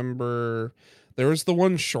remember there was the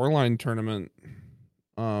one shoreline tournament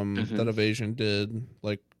that evasion did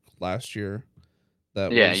like last year.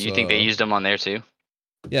 That Yeah, was you think they used them on there too?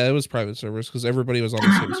 yeah, it was private servers because everybody was on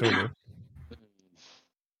the same server.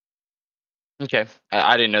 Okay,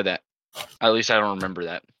 I didn't know that. At least I don't remember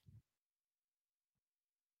that.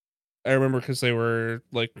 I remember because they were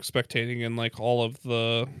like spectating and like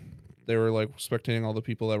they were like spectating all the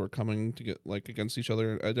people that were coming to get like against each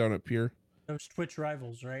other down at Pier. those Twitch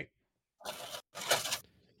rivals, right?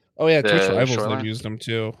 Oh yeah, The Twitch Rivals. Shoreline? They've used them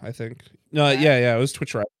too. I think. No, That- yeah, it was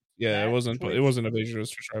Twitch Rivals. Yeah, it that wasn't. Twitch- It wasn't Evasion. It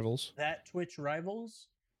was Twitch Rivals. That Twitch rivals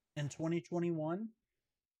in 2021,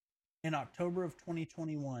 in October of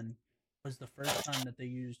 2021, was the first time that they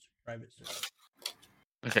used private servers.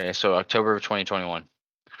 Okay, so October of 2021.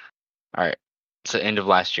 All right, so end of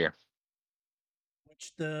last year.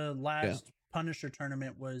 Which the last Punisher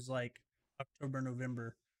tournament was like October,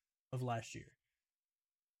 November of last year.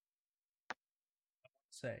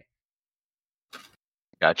 Say.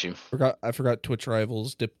 Got you. I forgot Twitch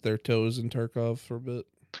Rivals dipped their toes in Tarkov for a bit.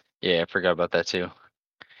 Yeah, I forgot about that too.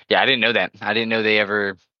 Yeah, I didn't know that. I didn't know they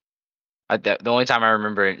ever. The only time I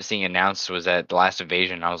remember it seeing announced was at the last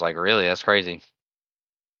Evasion. I was like, really? That's crazy.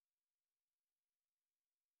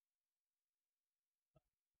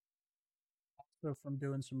 So from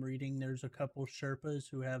doing some reading, there's a couple Sherpas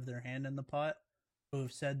who have their hand in the pot who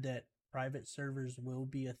have said that private servers will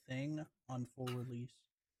be a thing on full release.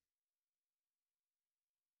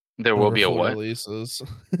 There will be a full what? releases.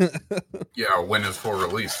 Yeah, when is full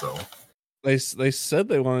release though? They said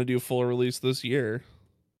they want to do full release this year,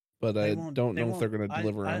 but They I won't. don't They know if they're won't. going to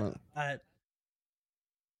deliver on it.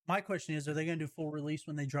 My question is, are they going to do full release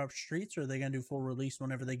when they drop Streets, or are they going to do full release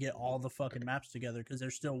whenever they get all the fucking maps together? Because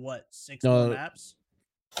there's still, what, 6 more No, maps?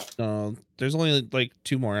 no, there's only like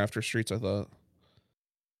 2 more after Streets, I thought.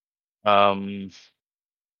 Okay.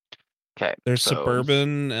 There's so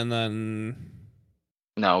Suburban, and then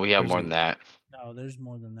No, we have there's more than that. No, there's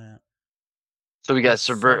more than that. So we got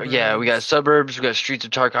There's Yeah, we got Suburbs. Suburbs. We got Streets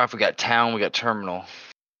of Tarkov. We got Town. We got Terminal.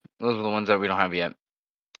 Those are the ones that we don't have yet.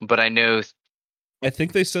 But I know I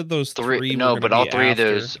think they said those 3 were No, going to but all be 3 of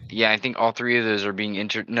after. those. Yeah, I think all 3 of those are being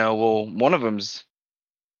entered. No, well, one of them's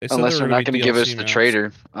They said unless they they're were not going going to to give us DLC the maps.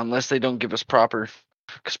 trader. Unless they don't give us proper,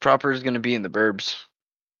 because proper is going to be in the burbs.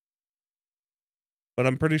 But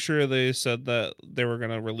I'm pretty sure they said that they were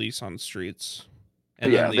going to release on Streets.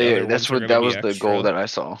 And Yeah, then the other that's ones are what going to that be was the goal extra. that I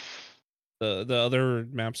saw. The other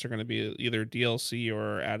maps are going to be either DLC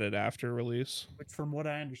or added after release. Which, from what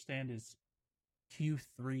I understand, is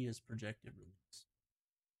Q3 is projected release.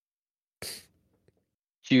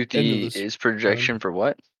 QT is projection for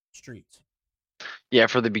what? Streets. Yeah,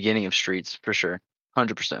 for the beginning of Streets, for sure.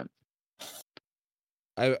 100%.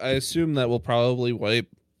 I assume that will probably wipe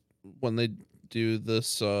when they do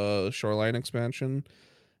this Shoreline expansion,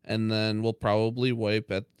 and then we'll probably wipe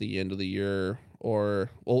at the end of the year, or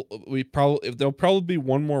there'll probably be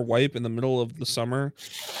one more wipe in the middle of the summer,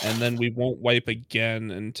 and then we won't wipe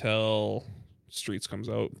again until Streets comes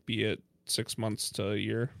out, be it 6 months to a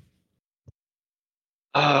year.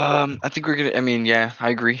 I think we're gonna. I mean, yeah, I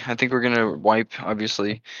agree. I think we're gonna wipe,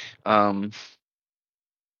 obviously,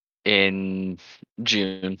 in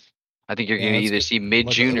June. I think you're Yeah, gonna that's either good. see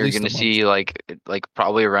mid-June At or you're least a gonna month. see like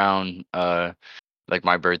probably around like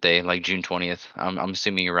my birthday, like June 20th. I'm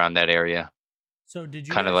assuming around that area. So did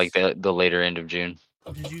you Kind of guys, like the later end of June.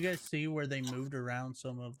 did you guys see where they moved around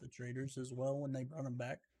some of the traders as well when they brought them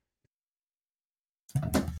back?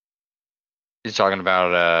 You're talking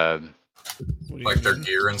about Like their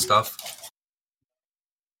gear and stuff.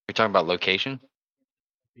 you're talking about location?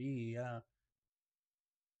 Yeah.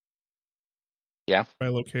 Yeah. By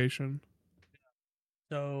location.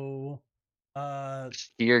 So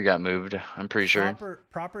Skier got moved, I'm pretty sure.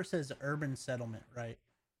 Proper says urban settlement, right?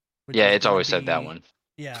 Which Yeah, is it's gonna always said that be- one.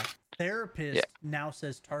 Yeah. Therapist now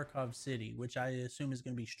says Tarkov City, which I assume is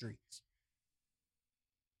gonna be Streets.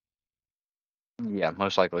 Yeah,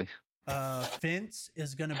 most likely. Fence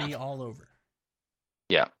is gonna be all over.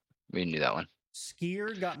 Yeah, we knew that one.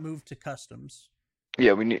 Skier got moved to Customs.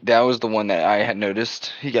 Yeah, we knew that was the one that I had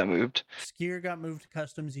noticed. He got moved. Skier got moved to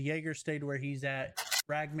Customs. Jaeger stayed where he's at.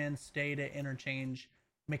 Fragment stayed at Interchange.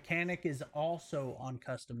 Mechanic is also on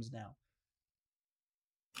Customs now.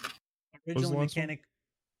 Originally,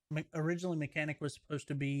 Mechanic was supposed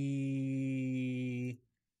to be,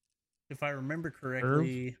 if I remember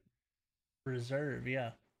correctly, Reserve,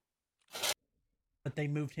 yeah. But they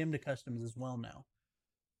moved him to Customs as well now.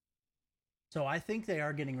 So I think they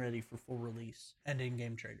are getting ready for full release and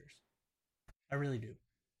in-game traders. I really do.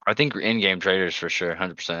 I think in-game traders for sure,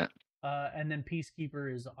 100%. And then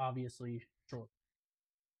Peacekeeper is obviously short.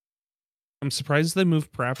 I'm surprised they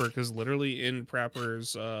moved Prapper, because literally in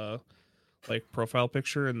Prapper's like profile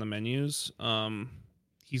picture in the menus,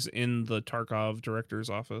 he's in the Tarkov director's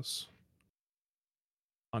office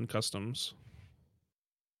on Customs.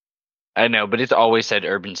 I know, but it's always said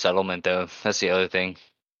urban settlement though. That's the other thing.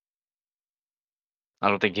 I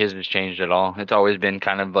don't think his has changed at all. It's always been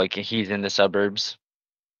kind of like he's in the suburbs.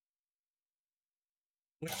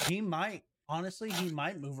 He might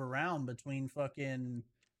move around between fucking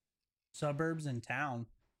suburbs and town.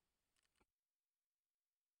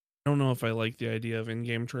 I don't know if I like the idea of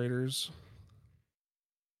in-game traders.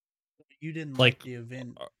 You didn't like the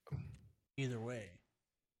event either way.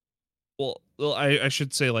 Well, I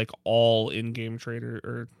should say like all in-game trader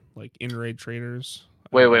or like in-raid traders.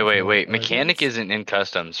 Wait. Mechanic isn't in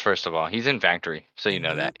Customs, first of all. He's in Factory, so you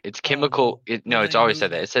know that. It's chemical. It's always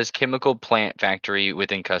said that. It says Chemical Plant Factory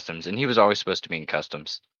within Customs, and he was always supposed to be in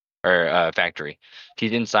Customs or Factory.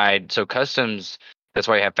 He's inside. So Customs, that's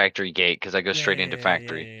why I have Factory Gate, because I go straight into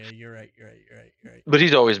Factory. Yeah, you're right. But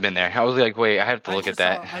he's always been there. I was like, wait, I have to look at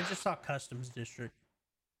that. I just saw Customs District.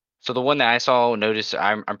 So the one that I saw, notice,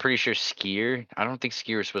 I'm pretty sure Skier. I don't think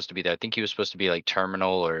Skier was supposed to be there. I think he was supposed to be like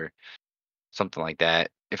Terminal or something like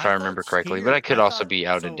that, if I remember correctly. But I could also be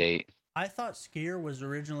out of date. I thought Skier was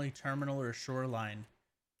originally Terminal or Shoreline,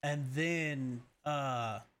 and then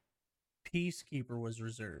Peacekeeper was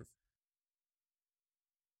Reserve.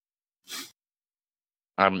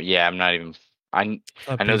 Yeah, I'm not even. I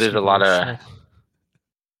know there's a lot of.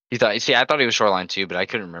 You thought? See, I thought he was Shoreline too, but I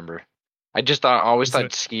couldn't remember. I always Is thought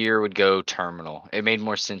it Skier would go terminal. It made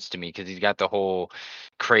more sense to me because he's got the whole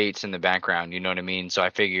crates in the background. You know what I mean? So I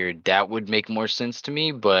figured that would make more sense to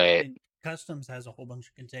me. But And Customs has a whole bunch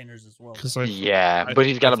of containers as well. because Though. yeah, I but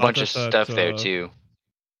he's got a thought bunch of that stuff there too.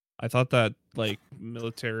 I thought that like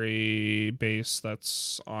military base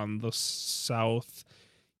that's on the south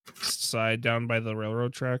side down by the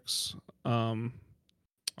railroad tracks, on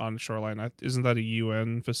Shoreline, isn't that a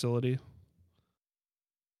UN facility?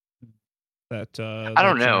 I don't That know.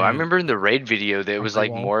 I giant remember in the raid video that it was concrete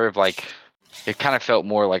like wall. more of like it kind of felt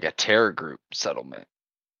more like a terror group settlement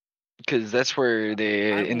because that's where I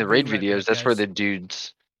in will the be raid right videos back, that's where guys. the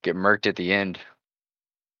dudes get murked at the end.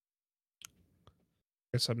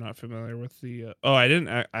 I guess I'm not familiar with the. Oh, I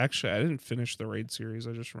didn't actually. I didn't finish the raid series.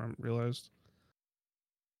 I just realized.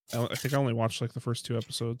 I think I only watched like the first 2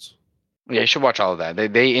 episodes. Yeah, you should watch all of that.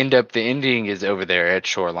 They end up the ending is over there at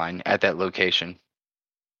Shoreline at that location.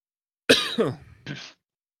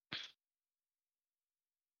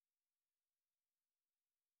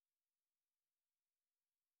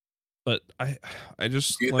 But I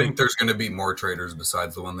just Do you like think there's going to be more traders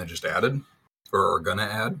besides the one they just added, or are going to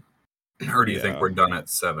add, or do you think yeah. we're done at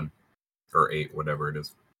 7 or 8, whatever it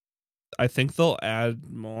is? I think they'll add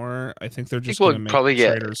more. I think they're I think just gonna we'll make probably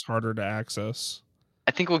get. traders harder to access.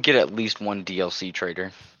 I think we'll get at least one DLC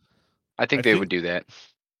trader. I think I they would think do that.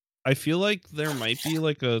 I feel like there might be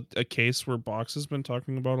like a case where Box has been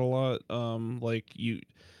talking about a lot.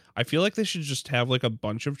 I feel like they should just have like a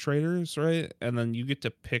bunch of traders, right? And then you get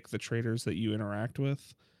to pick the traders that you interact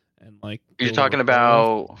with, and like You're build a talking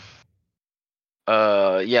rapport with.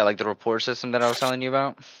 about yeah, like the report system that I was telling you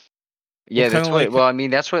about. Well, Yeah, kind that's of what. like Well, I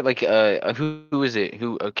mean, that's what like who is it?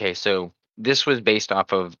 Who? Okay, so this was based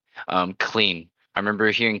off of Clean. I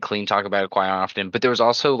remember hearing Clean talk about it quite often, but there was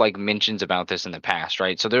also like mentions about this in the past,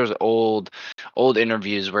 right? So there was old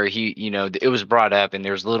interviews where it was brought up, and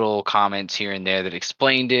there's little comments here and there that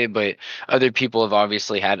explained it, but other people have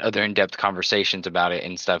obviously had other in-depth conversations about it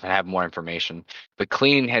and stuff and have more information. But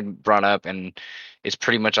Clean had brought up, and it's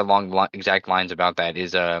pretty much along the exact lines about that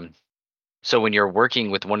is so when you're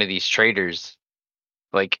working with one of these traders,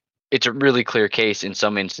 like it's a really clear case in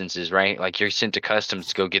some instances, right? Like you're sent to customs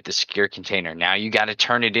to go get the secure container. Now you got to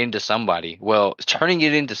turn it into somebody. Well, turning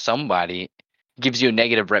it into somebody gives you a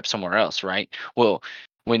negative rep somewhere else, right? Well,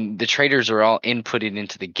 when the traders are all inputted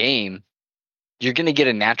into the game, you're going to get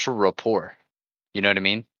a natural rapport. You know what I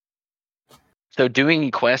mean? So doing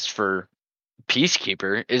quests for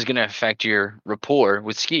Peacekeeper is going to affect your rapport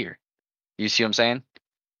with Skier. You see what I'm saying?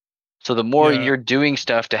 So the more yeah, you're doing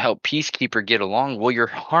stuff to help Peacekeeper get along, well, you're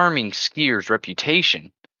harming Skier's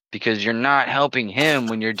reputation because you're not helping him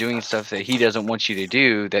when you're doing stuff that he doesn't want you to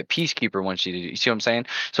do, that Peacekeeper wants you to do. You see what I'm saying?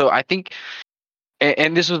 So I think,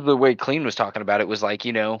 and this was the way Clean was talking about it, was like,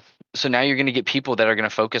 so now you're going to get people that are going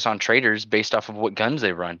to focus on traders based off of what guns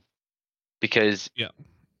they run. Because yeah.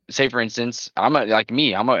 say for instance, I'm a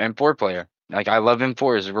M4 player. Like I love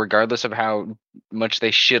M4s regardless of how much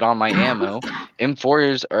they shit on my ammo.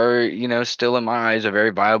 M4s are, still in my eyes a very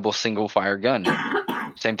viable single fire gun.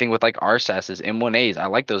 Same thing with like RSASs, M1As. I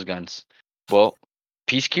like those guns. Well,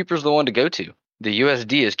 Peacekeeper's the one to go to. The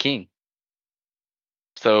USD is king.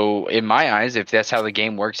 So in my eyes, if that's how the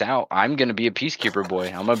game works out, I'm gonna be a Peacekeeper boy.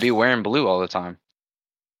 I'm gonna be wearing blue all the time.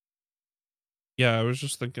 Yeah, I was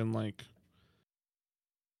just thinking like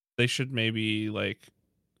they should maybe like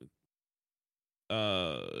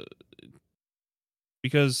uh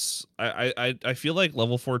because I feel like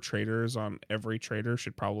level 4 traders on every trader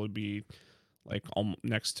should probably be like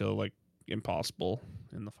next to like impossible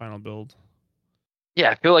in the final build. Yeah,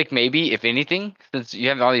 I feel like maybe if anything, since you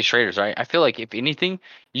have all these traders, right? I feel like if anything,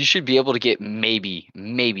 you should be able to get maybe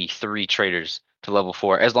 3 traders to level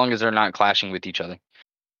 4 as long as they're not clashing with each other.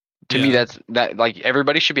 To me, Yeah. that like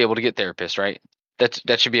everybody should be able to get therapist, right?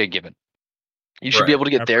 That should be a given. You should be Right. able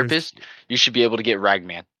to get After therapist. You should be able to get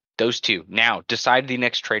ragman. Those 2. Now decide the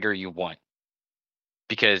next trader you want,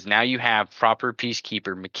 because now you have proper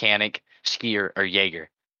peacekeeper, mechanic, skier, or Jaeger.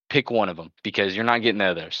 Pick one of them because you're not getting the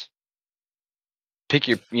others. Pick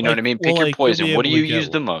your, you know what I mean? Pick your like you'll be poison. What do able to you get use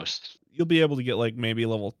the most? like maybe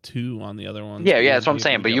level 2 on the other ones, Yeah, but you yeah, that's won't what be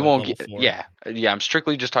I'm able saying. to But get you like won't level get. 4. Yeah. I'm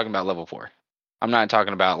strictly just talking about level 4. I'm not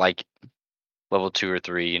talking about like level 2 or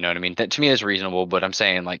 3. You know what I mean? That to me is reasonable. But I'm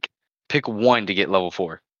saying like pick one to get level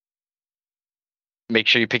 4. Make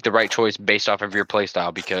sure you pick the right choice based off of your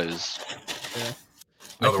playstyle because Yeah.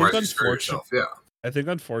 Otherwise, you screw yourself. Yeah. I think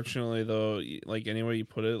unfortunately though, like any way you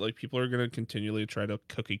put it, like people are going to continually try to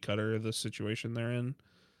cookie cutter the situation they're in,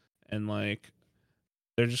 and like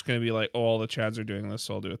they're just going to be like, "Oh, all the Chads are doing this,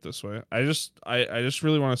 so I'll do it this way." I just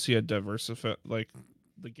really want to see a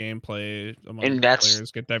the gameplay among And the that's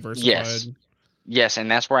players get diversified. Yes, and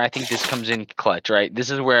that's where I think this comes in clutch, right? This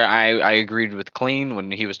is where I agreed with Clean when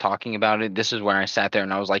he was talking about it. This is where I sat there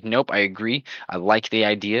and I was like, nope, I agree. I like the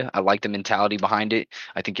idea. I like the mentality behind it.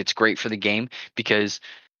 I think it's great for the game because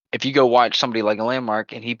if you go watch somebody like a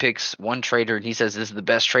Landmark and he picks one trader and he says this is the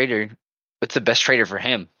best trader, it's the best trader for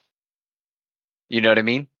him. You know what I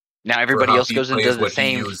mean? Now For everybody how else he goes and plays, does the what he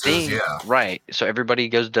same uses, thing. yeah. Right. So everybody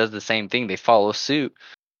does the same thing. They follow suit.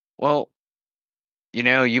 Well, you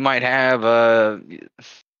might have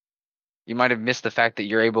you might have missed the fact that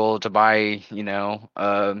you're able to buy,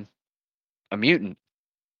 a mutant.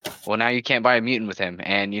 Well, now you can't buy a mutant with him.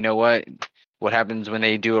 And you know what? What happens when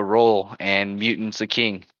they do a roll and mutant's the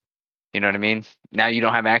king? You know what I mean? Now you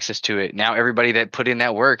don't have access to it. Now everybody that put in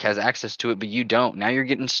that work has access to it, but you don't. Now you're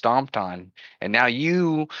getting stomped on. And now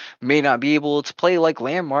you may not be able to play like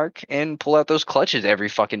Landmark and pull out those clutches every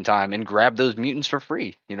fucking time and grab those mutants for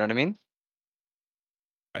free. You know what I mean?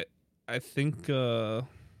 I think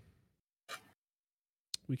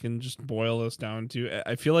we can just boil this down to.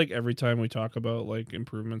 I feel like every time we talk about like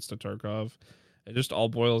improvements to Tarkov, it just all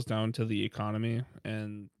boils down to the economy,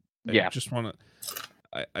 and I Yeah. just want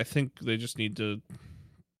to. I think they just need to.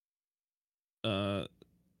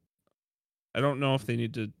 I don't know if they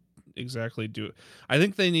need to exactly do it. I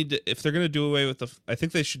think they need to, if they're going to do away with the. I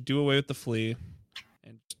think they should do away with the flea,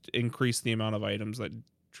 and just increase the amount of items that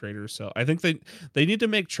traders sell. I think they need to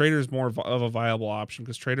make traders more of a viable option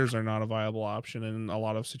because traders are not a viable option in a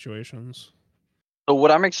lot of situations. So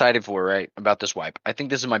what I'm excited for, right, about this wipe, I think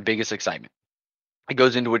this is my biggest excitement. It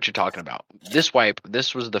goes into what you're talking about. This wipe,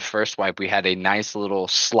 this was the first wipe we had a nice little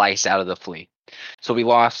slice out of the flea. So we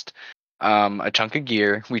lost a chunk of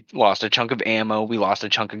gear, we lost a chunk of ammo, we lost a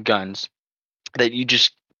chunk of guns that you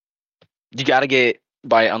got to get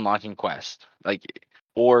by unlocking quests, like,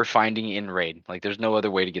 or finding in raid. Like there's no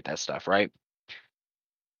other way to get that stuff, right?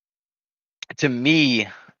 To me,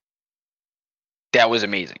 that was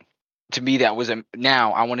amazing. To me, that was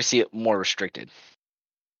now I want to see it more restricted.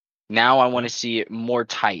 Now I want to see it more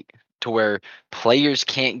tight to where players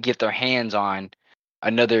can't get their hands on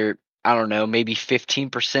another, I don't know, maybe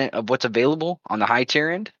 15% of what's available on the high tier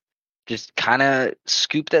end. Just kind of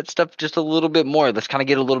scoop that stuff just a little bit more. Let's kind of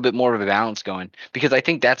get a little bit more of a balance going because I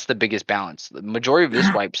think that's the biggest balance. The majority of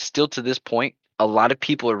this wipe, still to this point, a lot of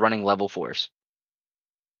people are running level 4s.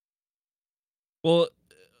 Well,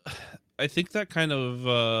 I think that kind of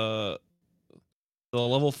the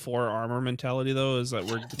level 4 armor mentality though is that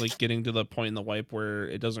we're like getting to the point in the wipe where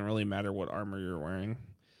it doesn't really matter what armor you're wearing.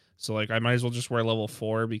 So like I might as well just wear level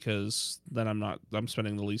 4 because then I'm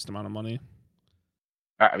spending the least amount of money.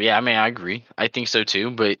 Yeah, I mean, I agree. I think so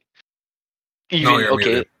too. But No, even you're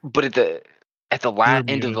muted. but at the You're end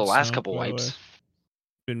of the muted, last Snow, couple by the way. wipes.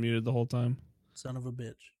 Been muted the whole time. Son of a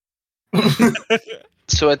bitch.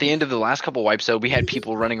 So at the end of the last couple wipes, though, we had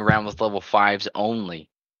people running around with level 5s only,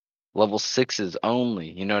 level 6s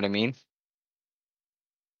only. You know what I mean?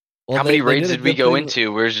 Well, How many they raids did a did we good go thing-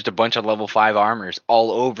 into where it's just a bunch of level 5 armors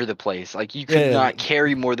all over the place? Like you could Yeah. not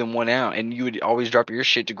carry more than one out, and you would always drop your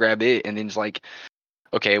shit to grab it, and then it's like,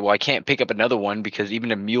 okay, well I can't pick up another one because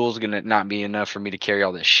even a mule's gonna not be enough for me to carry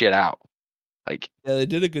all this shit out. Like Yeah, they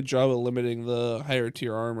did a good job of limiting the higher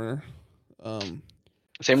tier armor.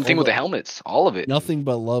 same thing with the helmets, all of it. Nothing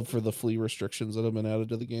but love for the flea restrictions that have been added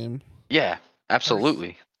to the game. Yeah,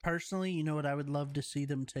 absolutely. Personally, you know what I would love to see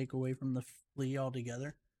them take away from the flea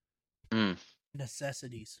altogether?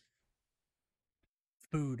 Necessities.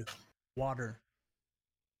 Food, water,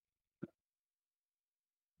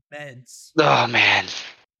 meds. Oh man.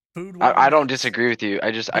 Food, water, I don't meds. disagree with you.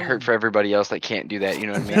 I hurt Boom. for everybody else that can't do that. You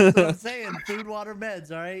know what I mean? That's what I'm saying. Food, water,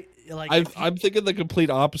 meds. All right. Like I'm thinking the complete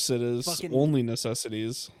opposite is Fucking- only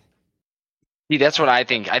necessities. See, that's what I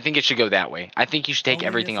think. I think it should go that way. I think you should take Only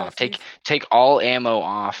everything off. necessities? Take all ammo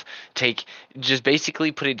off. Just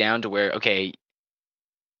basically put it down to where, okay,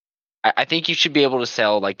 I think you should be able to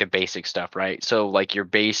sell like the basic stuff, right? So like your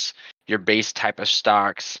base type of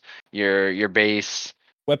stocks, your base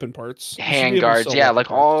Weapon parts. You should be hand able to guards, sell yeah, weapon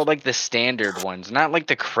like all parts. like the standard ones, not like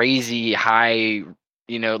the crazy high,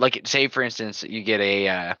 like say for instance you get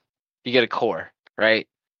a core, right?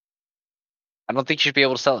 I don't think you should be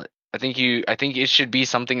able to sell it. I think it should be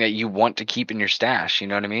something that you want to keep in your stash, you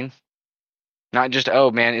know what I mean? Not just, oh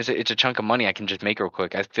man, it's a chunk of money I can just make real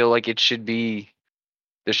quick. I feel like it should be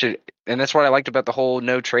and that's what I liked about the whole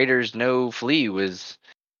no traders, no flea was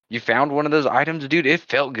you found one of those items, dude, it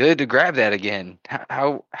felt good to grab that again.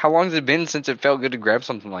 How long has it been since it felt good to grab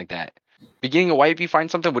something like that? Beginning a wipe, you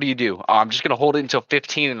find something, what do? Oh, I'm just gonna hold it until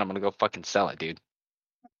 15 and I'm gonna go fucking sell it, dude.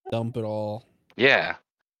 Dump it all. Yeah.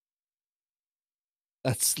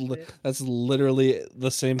 That's literally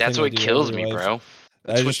the same That's thing I what do in kills real me, life. bro. I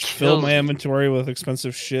That's what just fill kills my me. inventory with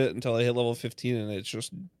expensive shit until I hit level 15, and it's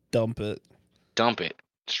just dump it. Dump it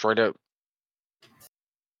straight up.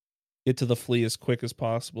 Get to the flea as quick as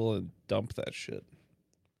possible and dump that shit.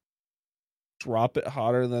 Drop it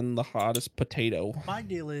hotter than the hottest potato. My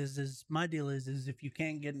deal is if you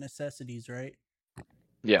can't get necessities, right?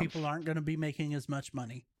 Yeah. People aren't going to be making as much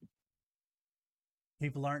money.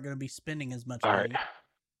 People aren't going to be spending as much All money.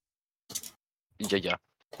 right. Yeah.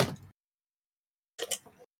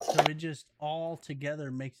 So it just all together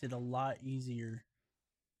makes it a lot easier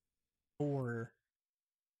for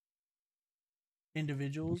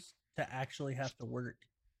individuals to actually have to work,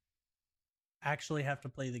 actually have to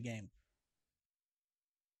play the game.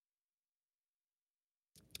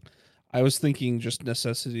 I was thinking just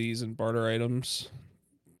necessities and barter items.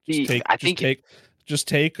 Just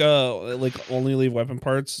take like only leave weapon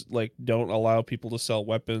parts, like don't allow people to sell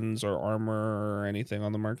weapons or armor or anything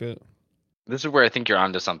on the market. This is where I think you're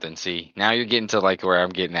onto something. See, now you're getting to like where I'm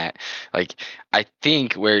getting at. Like, I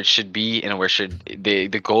think where it should be and where the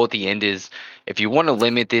goal at the end is, if you want to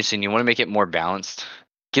limit this and you want to make it more balanced,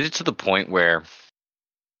 get it to the point where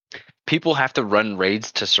people have to run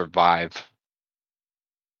raids to survive,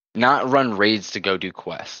 not run raids to go do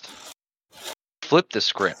quests. Flip the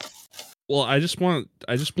script. Well, I just want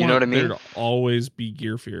You know what I there mean? to always be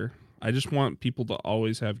gear fear. I just want people to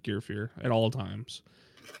always have gear fear at all times.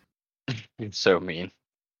 It's so mean.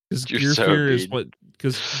 Because You're gear so fear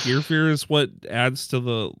mean. is what adds to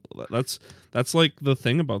the that's like the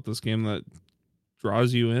thing about this game that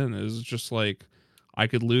draws you in, is just like I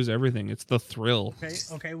could lose everything. It's the thrill.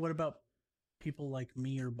 Okay. What about people like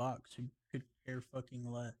me or Box who could care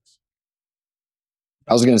fucking less?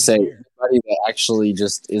 I was gonna say Gear. anybody that actually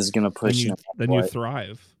just is gonna push. Then you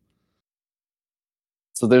thrive.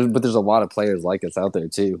 So there's a lot of players like us out there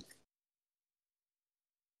too.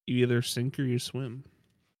 You either sink or you swim.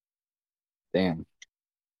 Damn.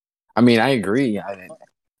 I mean, I agree.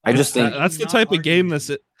 I just think that's the type of game this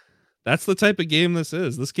is. That's the type of game this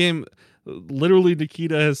is. This game, literally,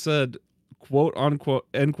 Nikita has said, "quote unquote,"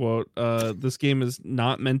 end quote. This game is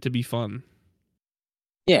not meant to be fun.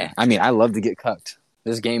 Yeah, I mean, I love to get cucked.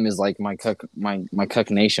 This game is like my cuck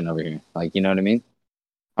nation over here. Like, you know what I mean?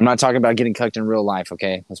 I'm not talking about getting cucked in real life.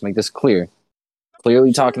 Okay, let's make this clear.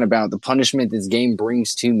 Clearly talking about the punishment this game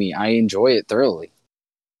brings to me. I enjoy it thoroughly.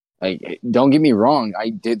 Like, don't get me wrong.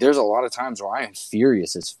 There's a lot of times where I am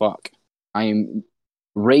furious as fuck. I am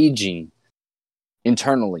raging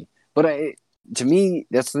internally. But to me,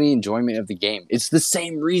 that's the enjoyment of the game. It's the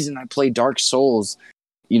same reason I play Dark Souls,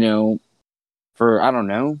 for, I don't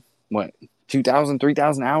know, 2,000,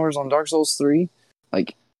 3,000 hours on Dark Souls 3.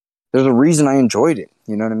 Like, there's a reason I enjoyed it.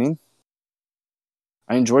 You know what I mean?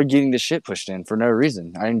 I enjoyed getting the shit pushed in for no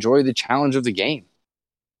reason. I enjoy the challenge of the game.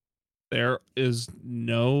 There is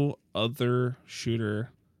no other shooter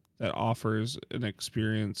that offers an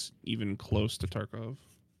experience even close to Tarkov.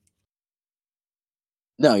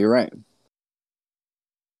 No, you're right.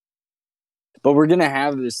 But we're gonna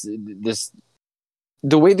have this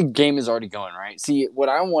the way the game is already going, right? See, what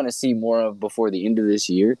I want to see more of before the end of this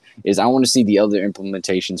year is I want to see the other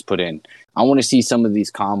implementations put in. I want to see some of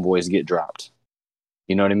these convoys get dropped.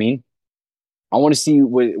 You know what I mean? I want to see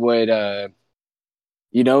what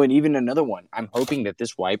and even another one. I'm hoping that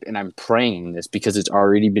this wipe, and I'm praying this because it's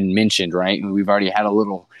already been mentioned, right? And we've already had a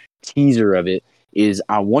little teaser of it, is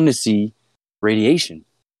I want to see radiation.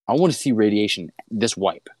 I want to see radiation this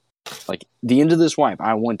wipe. Like, the end of this wipe,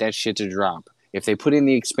 I want that shit to drop. If they put in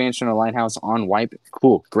the expansion of Lighthouse on wipe,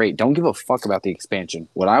 cool, great. Don't give a fuck about the expansion.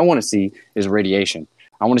 What I want to see is radiation.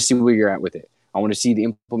 I want to see where you're at with it. I want to see the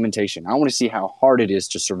implementation. I want to see how hard it is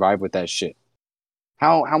to survive with that shit.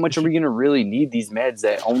 How much are we going to really need these meds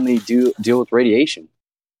that only deal with radiation?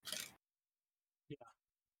 Yeah.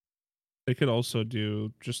 They could also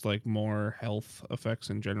do just like more health effects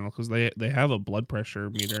in general, because they have a blood pressure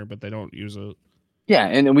meter, but they don't use it. Yeah,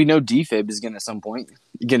 and we know defib is going to at some point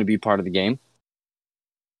going to be part of the game.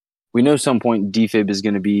 We know some point defib is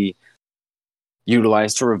going to be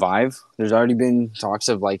utilized to revive. There's already been talks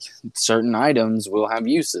of like certain items will have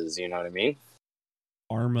uses. You know what I mean?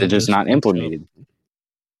 They're just not implemented.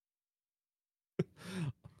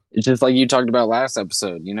 It's just like you talked about last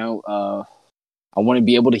episode. I want to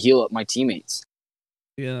be able to heal up my teammates.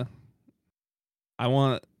 Yeah, I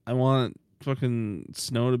want fucking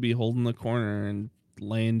Snow to be holding the corner and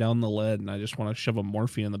laying down the lead, and I just want to shove a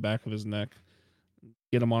morphine in the back of his neck,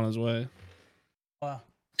 get him on his way. Wow.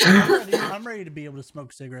 I'm ready to be able to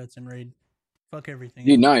smoke cigarettes and raid. Fuck everything.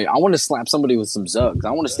 Dude, no, I want to slap somebody with some Zugs.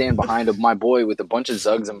 I want to stand behind my boy with a bunch of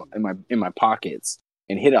Zugs in my pockets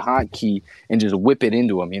and hit a hotkey and just whip it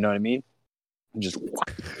into him. You know what I mean? Just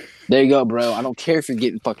there you go, bro. I don't care if you're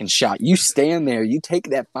getting fucking shot. You stand there. You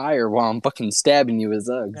take that fire while I'm fucking stabbing you with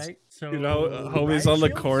Zugs. Okay, so homie's riot on the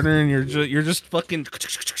shields? corner, and you're just fucking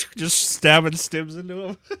just stabbing stims into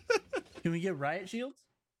him. Can we get riot shields?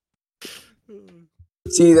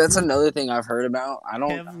 See, that's another thing I've heard about. I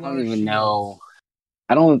don't Kevlar even shields. know.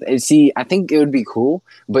 I don't see. I think it would be cool,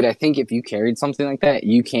 but I think if you carried something like that,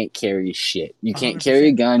 you can't carry shit. You can't carry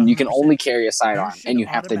a 100%, gun. You can 100%. only carry a You sidearm, should and you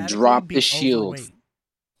have to automatically drop be the shield. overweight.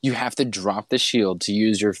 You have to drop the shield to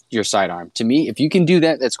use your sidearm. To me, if you can do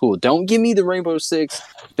that, that's cool. Don't give me the Rainbow Six.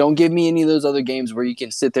 Don't give me any of those other games where you can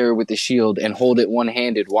sit there with the shield and hold it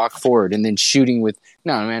one-handed, walk forward, and then shooting with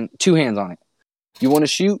no, man, 2 hands on it. You want to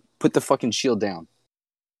shoot? Put the fucking shield down.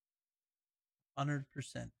 100%.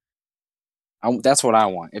 That's what I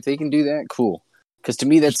want. If they can do that, cool. Because to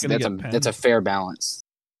me, that's get a fair balance.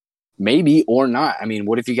 Maybe or not. I mean,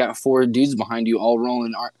 what if you got 4 dudes behind you all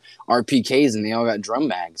rolling RPKs and they all got drum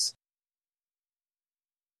mags?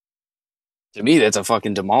 To me, that's a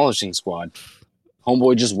fucking demolishing squad.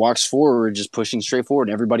 Homeboy just walks forward, just pushing straight forward.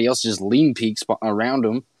 And everybody else just lean peeks around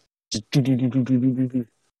him. Just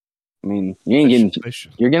I mean,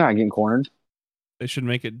 you're not getting cornered. They should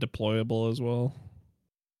make it deployable as well.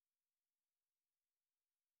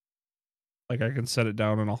 Like I can set it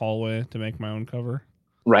down in a hallway to make my own cover.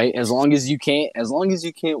 Right? As long as you can't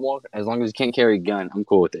walk, as long as you can't carry a gun, I'm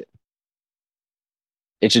cool with it.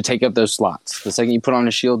 It should take up those slots. The second you put on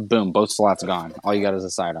a shield, boom, both slots gone. All you got is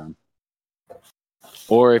a sidearm.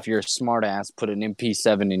 Or if you're a smart ass, put an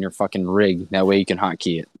MP7 in your fucking rig. That way you can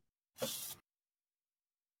hotkey it.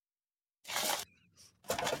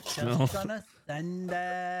 Just gonna send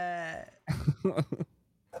that.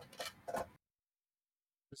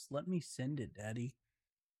 Just let me send it, Daddy.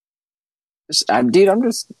 Dude, I'm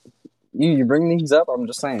just you bring these up. I'm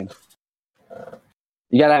just saying,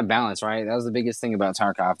 you gotta have balance, right? That was the biggest thing about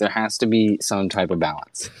Tarkov. There has to be some type of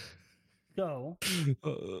balance. So,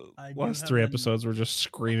 last 3 episodes were just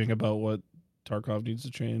screaming about what Tarkov needs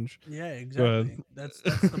to change. Yeah, exactly. That's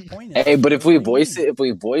the point. Hey, but if we voice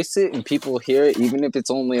it, and people hear it, even if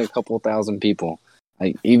it's only a couple thousand people,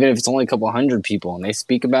 like even if it's only a couple hundred people, and they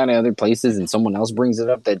speak about it other places, and someone else brings it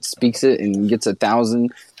up that speaks it and gets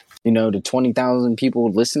 1,000. To 20,000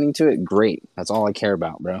 people listening to it, great. That's all I care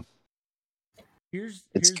about, bro. Here's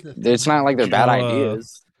the thing. It's not like they're bad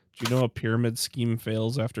ideas. Do you know a pyramid scheme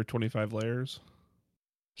fails after 25 layers?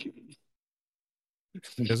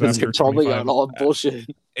 Because after probably got all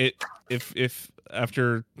bullshit. If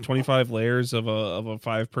after 25 layers of a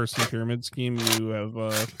 5-person pyramid scheme, you have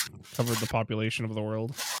covered the population of the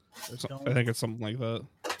world. I think it's something like that.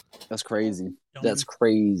 That's crazy. That's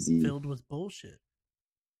crazy. Filled with bullshit.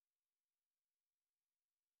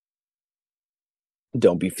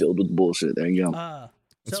 Don't be filled with bullshit. There you go. Go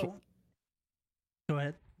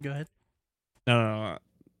ahead. No.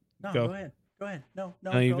 Go ahead.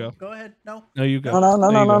 No, you go. Go ahead. No, you go.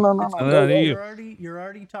 No. You're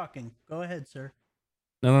already talking. Go ahead, sir.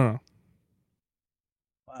 No. Wow.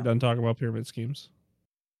 We're done talking about pyramid schemes.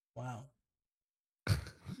 Wow.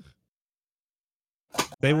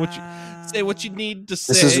 Say what you need to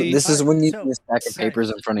say. This is when you need a stack of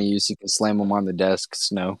papers in front of you so you can slam them on the desk.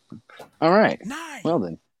 Snow. All right. 9. Well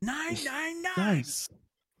then. 9. Nice.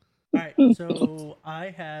 All right. So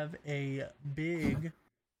I have a big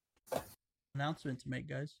announcement to make,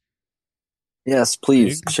 guys. Yes,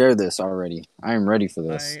 please share this already. I am ready for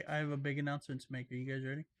this. I have a big announcement to make. Are you guys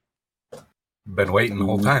ready? Been waiting the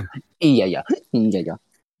whole time. Yeah. I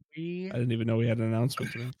didn't even know we had an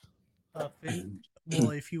announcement to make.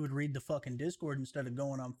 Well, if you would read the fucking Discord instead of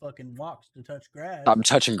going on fucking walks to touch grass. I'm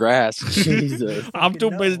touching grass. Jesus. I'm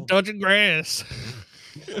too busy touching grass.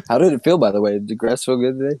 How did it feel, by the way? Did the grass feel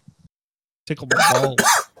good today? Tickle my balls.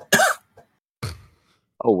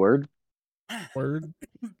 Oh, word? Word.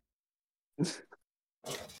 All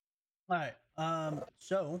right.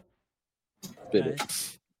 So, Spit it.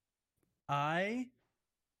 guys, I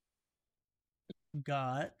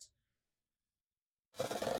got.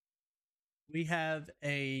 We have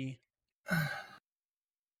a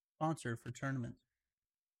sponsor for tournaments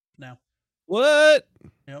now. What?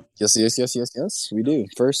 Yep. Yes. We do.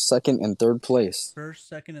 First, second, and third place. First,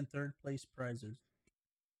 second, and third place prizes.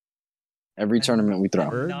 Every tournament we throw.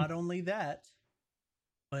 And not only that,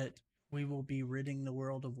 but we will be ridding the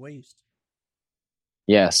world of waste.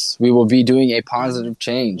 Yes, we will be doing a positive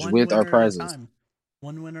change with our prizes.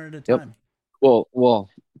 One winner at a time. Well,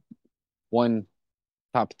 one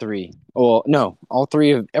top 3. Well, no, all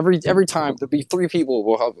 3 of every time there'll be 3 people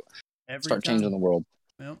will help start changing the world.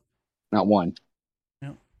 Yep. Not one.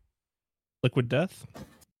 Yep. Liquid Death.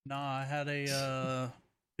 Nah, I had a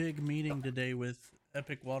big meeting today with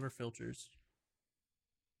Epic Water Filters.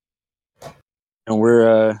 And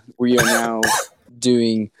we are now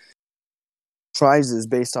doing prizes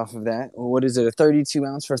based off of that. What is it? A 32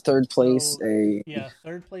 ounce for third place. So, yeah,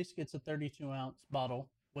 third place gets a 32-ounce bottle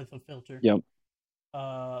with a filter. Yep.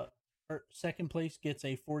 Second place gets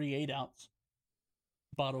a 48-ounce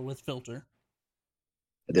bottle with filter.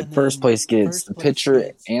 The And first then place gets first the place pitcher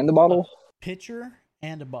gets and the bottle. Pitcher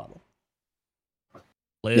and a bottle.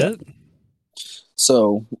 Lit. Yeah.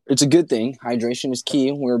 So it's a good thing. Hydration is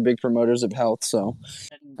key. We're big promoters of health. So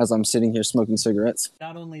And as I'm sitting here smoking cigarettes,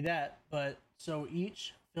 not only that, but so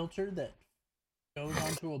each filter that goes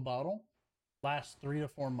onto a bottle lasts 3 to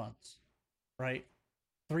 4 months, right?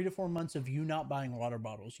 3 to 4 months of you not buying water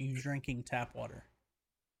bottles, you drinking tap water.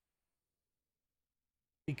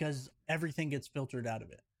 Because everything gets filtered out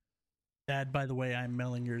of it. Dad, by the way, I'm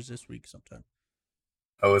mailing yours this week sometime.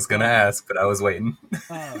 I was gonna ask, but I was waiting.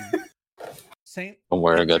 Same. don't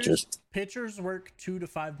worry, I got yours. Pitchers work 2 to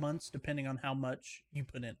 5 months depending on how much you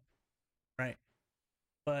put in, right?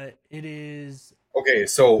 But it is Okay,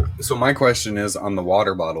 so my question is on the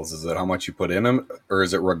water bottles: is it how much you put in them, or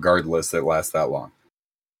is it regardless it lasts that long?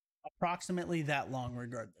 approximately that long,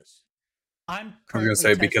 regardless. I was gonna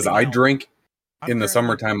say because I drink in the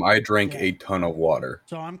summertime. I drink a ton of water.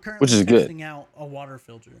 So I'm currently Which is good. testing out a water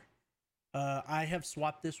filter. I have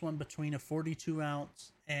swapped this one between a 42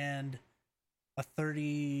 ounce and a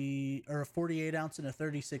 30 or a 48 ounce and a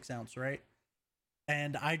 36 ounce, right?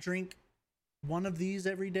 And I drink one of these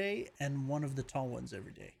every day and one of the tall ones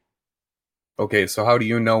every day. Okay, so how do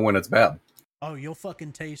you know when it's bad? Oh, you'll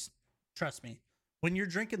fucking taste. Trust me. When you're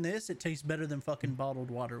drinking this, it tastes better than fucking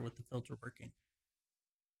bottled water with the filter working.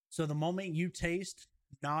 So the moment you taste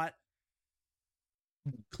not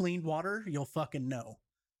clean water, you'll fucking know.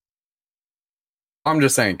 I'm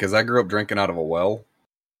just saying because I grew up drinking out of a well,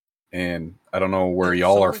 and I don't know where Hey,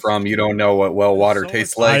 y'all are Soulless- from. You don't know what well water Soulless-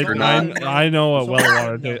 tastes like or not. I know what So- well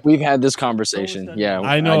water tastes. We've had this conversation. So Yeah,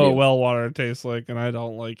 I know do. what well water tastes like, and I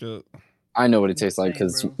don't like it. I know what it tastes like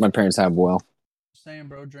because my parents have well. Saying,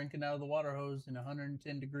 bro, drinking out of the water hose in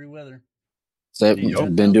 110-degree weather. So Ain't I've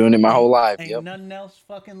nothing been else- doing it my whole ain't- life. Ain't Yep. nothing else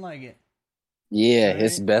fucking like it. Yeah, All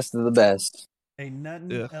it's right. best of the best. Ain't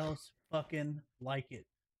nothing Yeah. else fucking like it.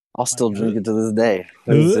 I'll still God. drink it to this day.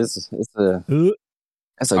 Uh,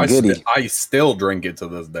 It's a goodie. I still drink it to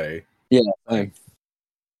this day. Yeah. Same.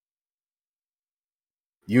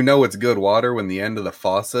 You know it's good water when the end of the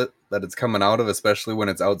faucet that it's coming out of, especially when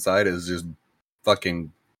it's outside, is just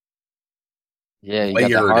fucking Yeah, you got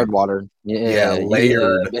layered. that hard water. Yeah,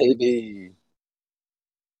 layered. yeah, baby.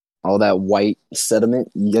 All that white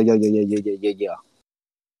sediment. Yeah.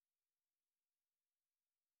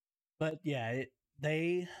 But yeah,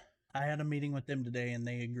 I had a meeting with them today and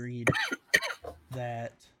they agreed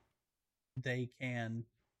that they can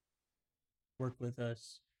work with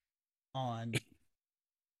us on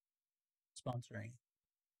sponsoring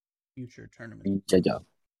future tournaments. Yeah.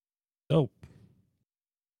 dope.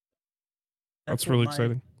 That's really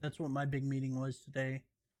exciting. That's what my big meeting was today.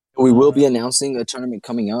 We will be announcing a tournament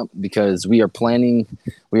coming up because we are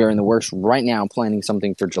in the works right now planning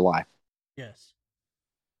something for July. Yes.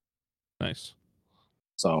 Nice.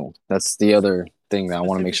 So that's the other thing that I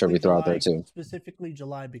want to make sure we throw out there too. Specifically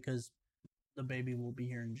July because the baby will be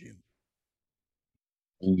here in June.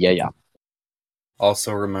 Yeah.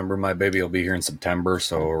 Also, remember my baby will be here in September,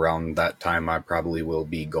 so around that time I probably will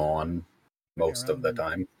be gone most of the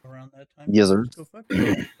time. Around that time? Yes, sir. Go fuck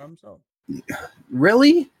yourself. Problem solved.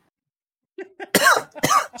 Really?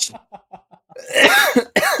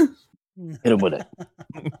 Hit him with it.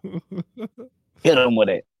 Hit him with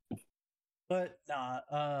it. But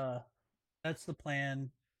nah, that's the plan.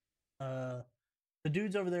 The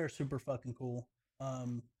dudes over there are super fucking cool.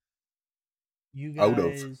 You Out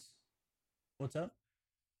guys, of. what's up?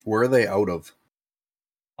 Where are they out of?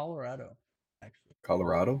 Colorado, actually.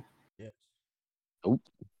 Colorado? Yes.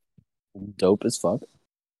 Dope as fuck.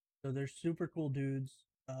 So they're super cool dudes.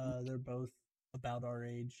 They're both about our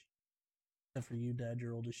age, except for you, Dad.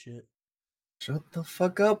 You're old as shit. Shut the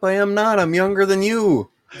fuck up. I am not. I'm younger than you.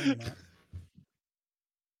 No, you're not.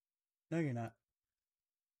 No, you're not.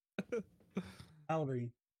 How old are you?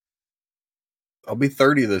 I'll be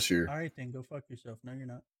 30 this year. All right, then go fuck yourself. No, you're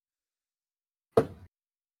not.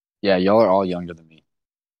 Yeah, y'all are all younger than me.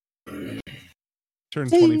 Turn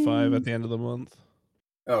 25 at the end of the month.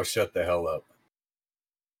 Oh, shut the hell up.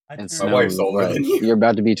 I And turned, Snow, wife's older than you. You're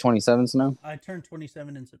about to be 27, Snow? I turned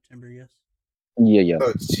 27 in September. Yes. Yeah.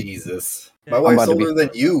 Oh, Jesus. Yeah. My I'm wife's about to be- older than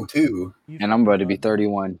you, too. You And I'm about to be fucking thought,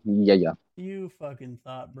 bro. 31. Yeah. You fucking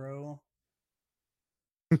thought, bro.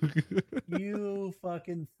 You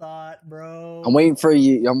fucking thought, bro. I'm waiting for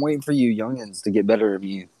you. I'm waiting for you youngins to get better at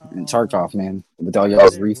me in Tarkov, man, with all What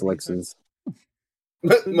y'all's are you reflexes.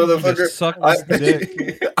 Motherfucker, Just suck this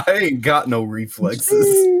dick. I ain't got no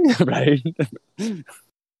reflexes. Right?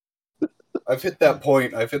 I've hit that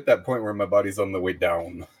point. I've hit that point where my body's on the way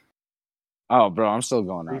down. Oh, bro, I'm still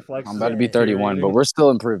going up. Reflexes I'm about to are be 31, but deteriorating. we're still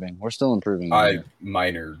improving. We're still improving.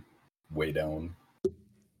 Mine are way down.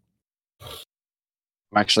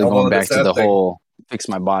 I'm actually Although going the back to sad the thing- whole fix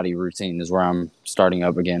my body routine is where I'm starting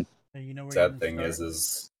up again. Hey, you know where Sad you're thing gonna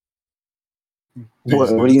is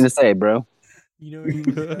What are you gonna say, bro? You know where you're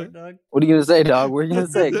gonna start, dog? What are you gonna say, dog? What are you gonna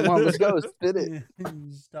say? Come on, let's go. Spit it.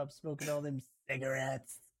 You stop smoking all them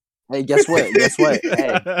cigarettes. Hey, guess what? Guess what?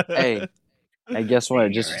 Hey, guess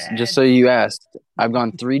what? Just so you asked, I've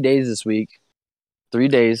gone 3 days this week. 3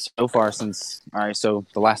 days so far since. All right, so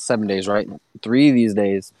the last 7 days, right? 3 of these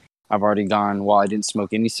days, I've already gone. While I didn't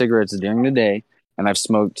smoke any cigarettes during the day, and I've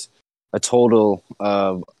smoked a total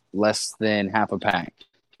of less than half a pack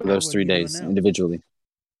for those What are 3 you doing days now? individually.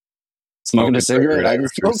 Smoking a cigarette? I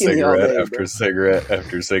didn't smoke any all day, bro. after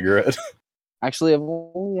cigarette. Actually, I've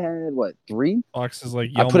only had what 3? Fox is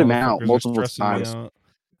like, I y'all put 'em out motherfuckers are multiple stressing me times. out.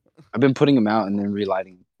 I've been putting them out and then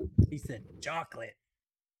relighting. He said chocolate.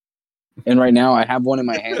 And right now, I have one in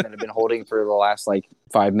my hand that I've been holding for the last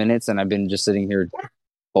 5 minutes, and I've been just sitting here,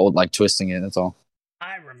 twisting it. That's all.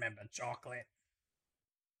 I remember chocolate.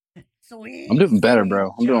 Sweet. I'm doing better,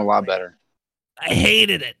 bro. I'm sweet doing a lot chocolate. better. I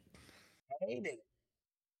hated it. I hate it.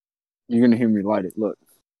 You're gonna hear me light it. Look.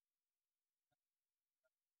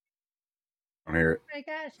 I don't hear it. Oh my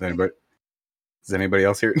gosh. Does anybody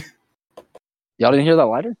else hear it? Y'all didn't hear that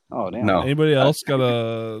lighter? Oh damn. No. Anybody else got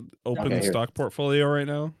a open Okay, here. stock portfolio right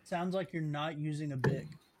now? Sounds like you're not using a Bic.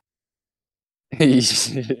 You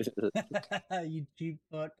cheap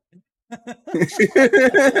fuck.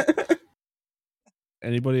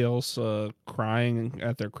 Anybody else crying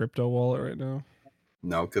at their crypto wallet right now?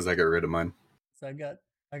 No, because I got rid of mine. So I got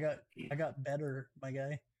better, my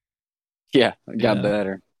guy. Yeah, it got Yeah.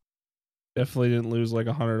 better. Definitely didn't lose like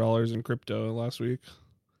 $100 in crypto last week.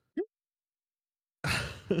 I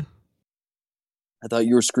thought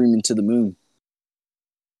you were screaming to the moon.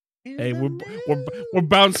 Hey, we're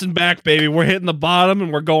bouncing back, baby. We're hitting the bottom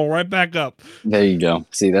and we're going right back up. There you go.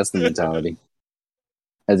 See, that's the mentality.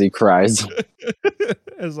 As he cries.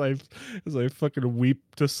 as I fucking weep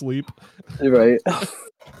to sleep. You're right.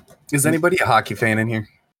 Is anybody a hockey fan in here?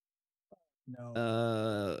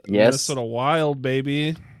 No. Yes. Minnesota Wild,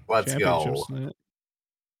 baby. Let's go. Championships tonight.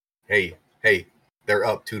 Hey, they're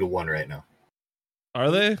up 2-1 right now. Are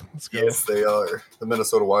they? Let's go. Yes, they are. The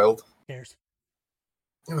Minnesota Wild. Who cares?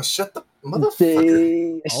 Oh, shut the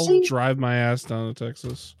motherfucker. I'll drive my ass down to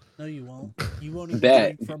Texas. No, you won't. You won't even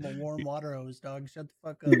Bet. drink from a warm water hose, dog. Shut the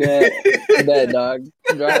fuck up. Bet, dog.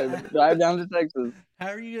 Drive down to Texas. How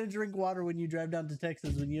are you gonna drink water when you drive down to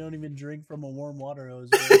Texas when you don't even drink from a warm water hose?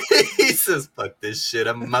 Bro? He says, fuck this shit,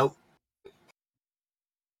 I'm out.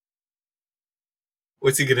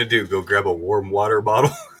 What's he gonna do? Go grab a warm water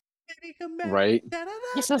bottle? Baby, come back. Right? Da-da-da-da.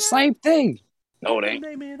 It's the same thing. No, it ain't.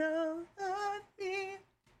 Blame it all on me.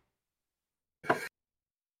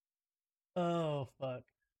 Oh fuck.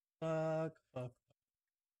 Fuck.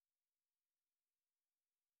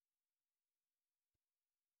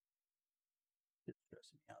 It's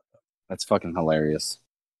stressing me out, though. That's fucking hilarious.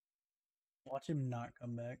 Watch him not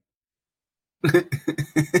come back.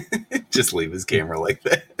 Just leave his camera like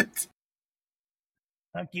that.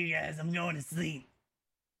 Fuck you guys, I'm going to sleep.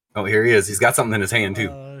 Oh, here he is. He's got something in his hand, too.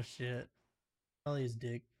 Oh shit. Probably his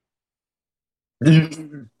dick.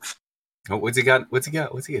 Oh, what's he got?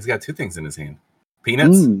 He's got 2 things in his hand.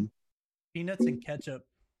 Peanuts? Peanuts and ketchup.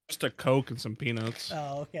 Just a Coke and some peanuts.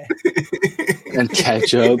 Oh, okay. And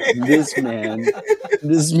ketchup. This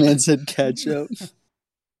man said ketchup.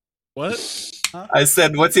 What? I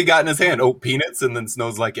said, what's he got in his hand? Oh, peanuts, and then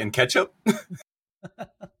Snow's like, and ketchup?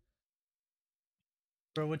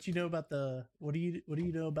 Bro, what do you know about the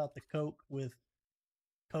Coke with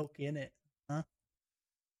Coke in it? Huh?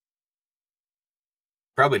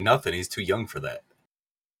 Probably nothing. He's too young for that.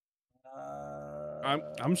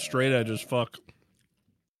 I'm straight edge as fuck.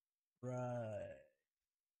 Right.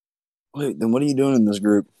 Wait, then what are you doing in this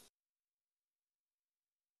group?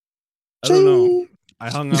 I don't know.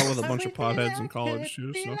 I hung out with a bunch of potheads in college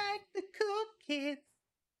too. So Like the cool kids.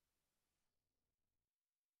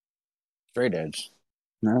 Straight edge.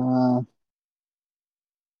 Nah.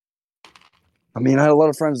 I mean, I had a lot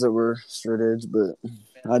of friends that were straight edge, but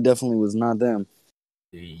I definitely was not them.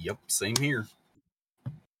 Yep, same here.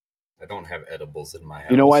 I don't have edibles in my house.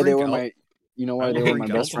 You know why they drink were my? You know why they were my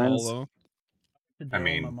drink best alcohol, friends? though. Today, I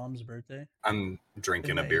mean, my mom's birthday. I'm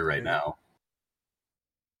drinking a the beer 8th right grade. now.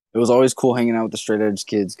 It was always cool hanging out with the straight edge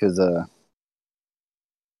kids because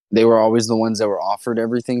they were always the ones that were offered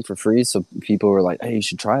everything for free. So people were like, "Hey, you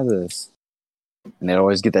should try this," and they'd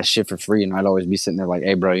always get that shit for free. And I'd always be sitting there like,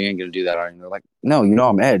 "Hey, bro, you ain't gonna do that, are you?" And they're like, "No, you know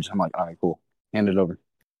I'm Edge." I'm like, "All right, cool. Hand it over."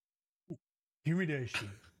 Give me that shit.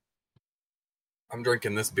 I'm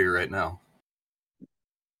drinking this beer right now.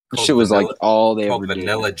 Shit was like all they Called ever did.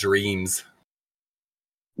 Vanilla Dreams.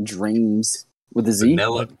 Dreams with a Z.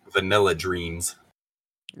 Vanilla Dreams.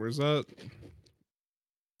 Where's that?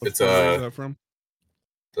 It's Where's that from?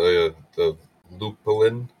 the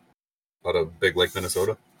Lupulin out of Big Lake,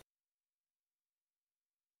 Minnesota.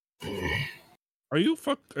 Are you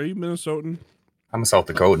Minnesotan? I'm a South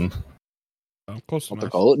Dakotan. Oh, close South enough.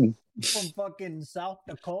 Dakota. From fucking South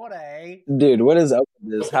Dakota, eh? Dude, what is up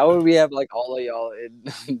with this? How would we have like all of y'all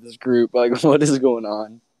in this group? Like, what is going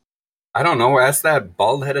on? I don't know. Ask that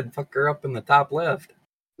bald-headed fucker up in the top left.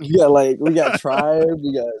 Yeah, like we got Tribe,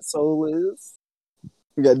 we got Soulless,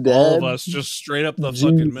 we got Dad. All of us just straight up the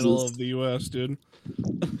fucking middle Jesus. of the U.S., dude.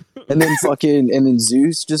 And then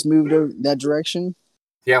Zeus just moved over that direction.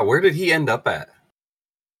 Yeah, where did he end up at?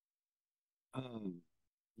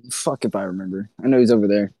 Fuck if I remember. I know he's over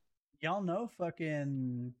there. Y'all know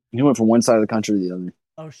fucking. He went from one side of the country to the other.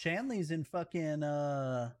 Oh, Shanley's in fucking.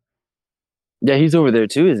 Yeah, he's over there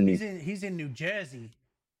too, isn't he? He's in New Jersey.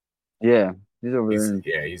 Yeah, he's over there in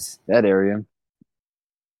He's that area.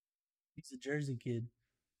 He's a Jersey kid.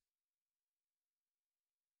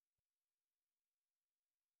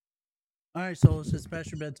 All right, so it's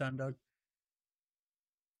past your bedtime, dog.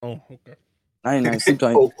 Oh, okay. Nice, sleep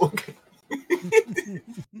tight. Oh, okay.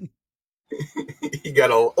 He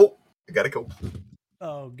got all. Oh, I gotta go.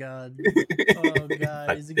 Oh God. Oh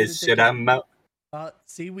God. Is he gonna This take shit, it? I'm out.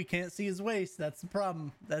 See, we can't see his waist. That's the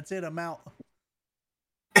problem. That's it. I'm out.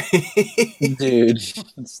 Dude,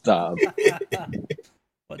 stop.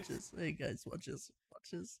 Watch this. Hey guys, watch this. Watch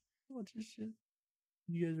this. Watch this shit.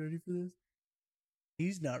 You guys ready for this?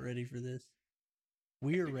 He's not ready for this.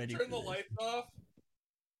 We're ready for Turn the this. lights off.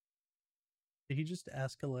 Did he just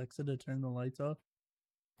ask Alexa to turn the lights off?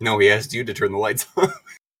 No, he asked you to turn the lights on.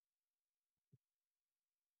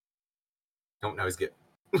 Don't know. He's good.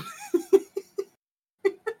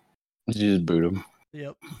 You just boot him.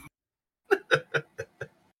 Yep.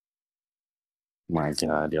 My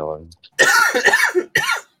God, y'all.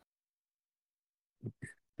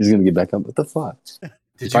 He's gonna get back up. What the fuck?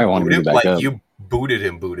 Did I you want boot him him? to get Like back up. you booted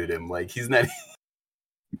him. Like he's not.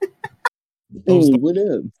 Hey, what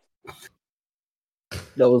up?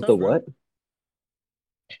 That was What's the up, bro? what?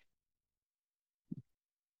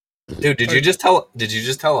 Dude, did you just tell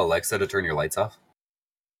Alexa to turn your lights off?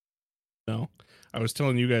 No, I was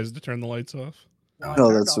telling you guys to turn the lights off. Well, I Oh,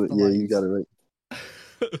 turned that's off what. the Yeah, you lights. got it right.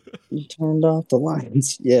 You turned off the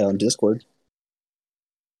lights. Yeah, on Discord.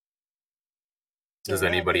 Does Turn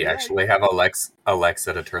off anybody the actually have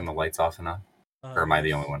Alexa to turn the lights off and on? Or am I the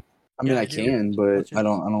yes. only one? I mean, Yeah, I do. can, but Watch I it.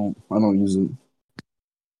 don't use it.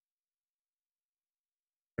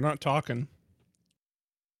 You're not talking.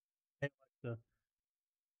 Hey, Alexa,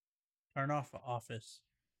 turn off Office.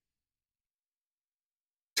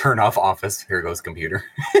 Turn off Office. Here goes computer.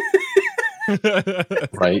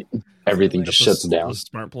 Right? Everything Alexa, just shuts down. The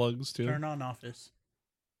smart plugs too. Turn on Office.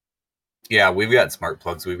 Yeah, we've got smart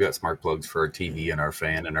plugs. We've got smart plugs for our TV and our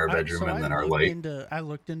fan in our bedroom and then our light. I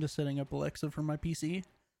looked into setting up Alexa for my PC.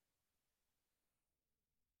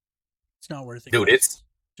 It's not worth it, Dude, guys. it's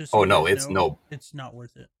Just so oh you no, guys it's know, no, it's not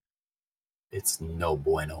worth it. it's no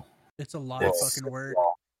bueno. It's a lot It's of fucking work.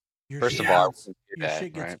 Your First shit of all, gets, I wouldn't do your that,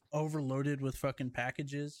 shit gets right? overloaded with fucking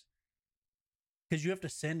packages. Because you have to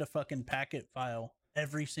send a fucking packet file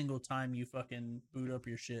every single time you fucking boot up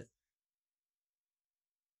your shit.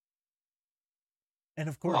 And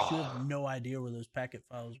of course, you have no idea where those packet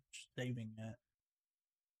files are saving at.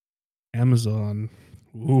 Amazon.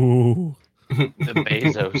 Ooh. The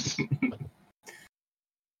Bezos.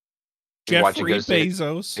 Jeffrey Watch, it goes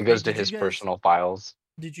Bezos. To, it goes Hey, to his personal files.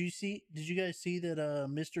 Did you guys see that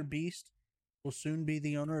Mr. Beast will soon be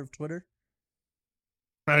the owner of Twitter?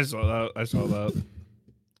 I saw that.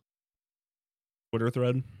 Twitter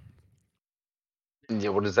thread. Yeah,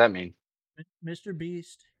 what does that mean? Mr.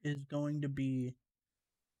 Beast is going to be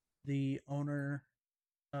the owner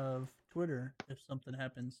of Twitter if something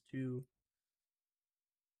happens to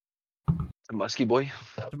The Muskie boy?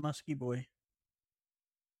 the Muskie boy.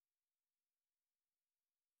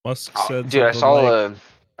 Musk said Dude, I something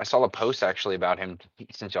saw a post actually about him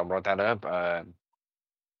since y'all brought that up.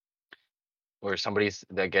 Where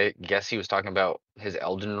guess he was talking about his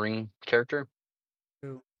Elden Ring character.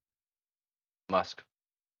 Who? Musk.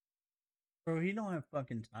 Bro, he don't have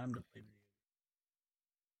fucking time to play video.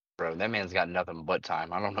 Bro, that man's got nothing but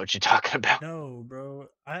time. I don't know what you're talking about. No, bro.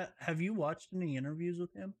 Have you watched any interviews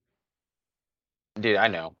with him? Dude, I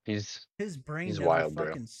know. His brain He's never wild, bro.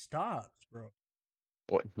 fucking stops, bro.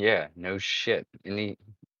 What? Yeah, no shit.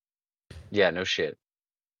 Yeah, no shit.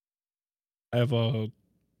 I have a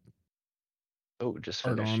Oh, just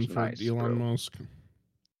hard on finished. for Nice, Elon bro. Musk.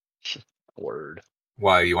 Word.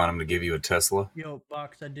 Why, you want him to give you a Tesla? Yo,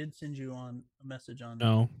 Box, I did send you on a message on.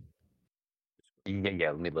 No. Yeah,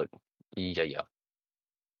 let me look. Yeah.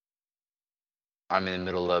 I'm in the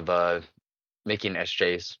middle of making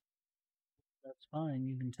SJs. That's fine.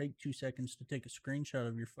 You can take 2 seconds to take a screenshot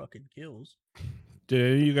of your fucking kills. Did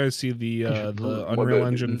any of you guys see the What Unreal about-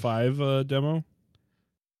 Engine 5 demo?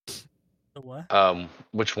 The what?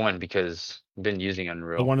 Which one? Because I've been using The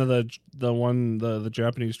Unreal. one of the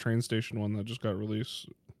Japanese train station one that just got released.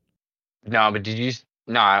 No, but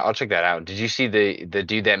No, I'll check that out. Did you see the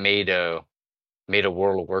dude that made a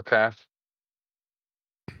World of Warcraft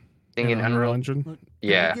thing in Unreal? Engine? Look,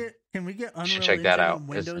 Yeah. Can we get You should Unreal check that Engine out.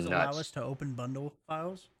 on It's Windows allow nuts. us to open bundle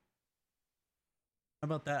files? How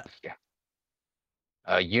about that?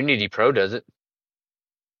 Unity Pro does it.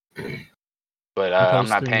 But I'm I'm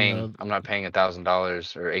not posting, paying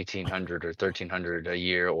 $1,000 or 1,800 or 1,300 a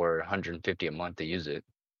year or 150 a month to use it.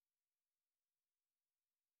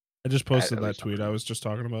 I just posted at that least tweet I Unreal. was just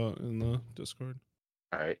talking about in the Discord.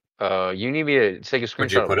 All right. You need me to take a screenshot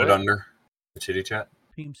Would you of put it what? under the chitty chat?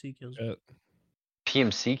 PMC kills.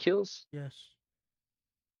 PMC kills? Yes.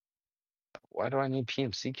 Why do I need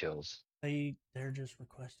PMC kills? They're just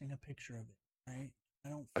requesting a picture of it, right? I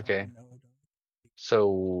don't Okay. fucking know.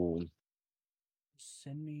 So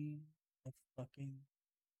Send me a fucking.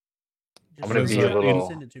 I'm gonna be a little-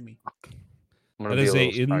 Send it to me. I'm gonna That be is a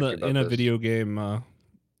little snarky about in a this. video game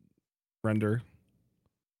render.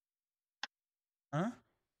 Huh?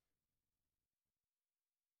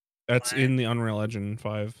 That's in the Unreal Engine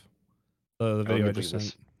 5. The video I just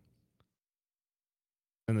sent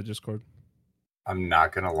in the Discord. I'm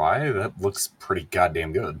not gonna lie, that looks pretty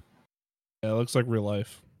goddamn good. Yeah, it looks like real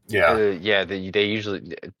life. Yeah. Yeah, they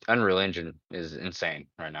usually Unreal Engine is insane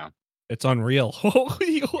right now. It's unreal.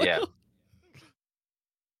 Yeah.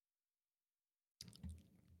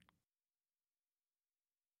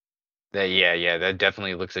 That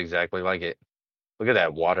definitely looks exactly like it. Look at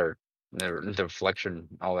that water, the reflection,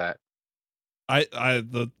 all that.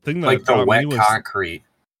 The thing that Like the got wet me was concrete.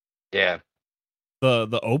 Yeah.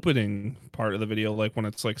 the opening part of the video, like when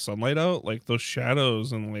it's like sunlight out, like those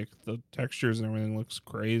shadows and like the textures and everything looks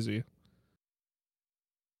crazy.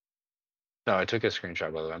 No, I took a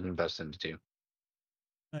screenshot, by the way. I'm investing into too.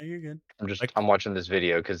 No, you're good. I'm watching this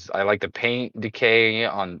video because I like the paint decay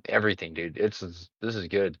on everything, dude. This is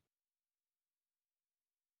good.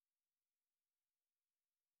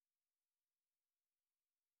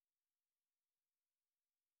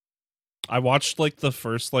 I watched like the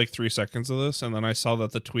first like 3 seconds of this, and then I saw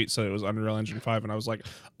that the tweet said it was Unreal Engine 5, and I was like,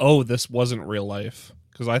 "Oh, this wasn't real life,"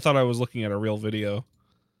 because I thought I was looking at a real video.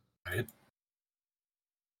 Right?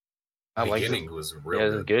 I like Beginning it. was real Yeah,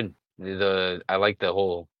 this is good. I like the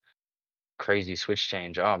whole crazy switch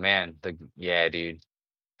change. Oh man, dude.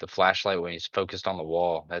 The flashlight when he's focused on the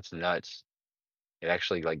wall, that's nuts. It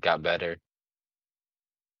actually like got better.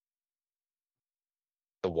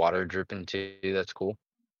 The water dripping too, that's cool.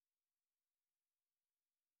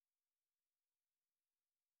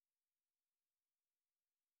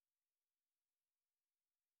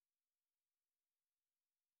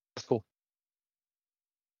 That's cool.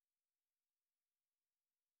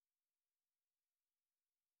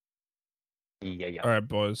 Yeah. All right,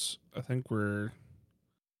 boys. I think we're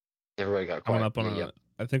Everybody got coming quiet. up on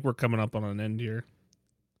I think we're coming up on an end here.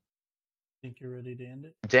 Think you're ready to end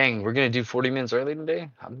it? Dang, we're gonna do 40 minutes early today?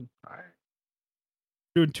 I'm all right.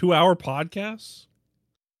 Doing 2-hour podcasts?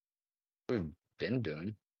 We've been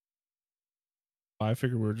doing. I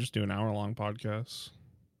figured we were just doing hour-long podcasts.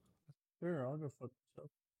 Sure, I'll go fuck myself.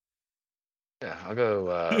 Yeah, I'll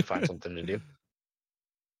go find something to do.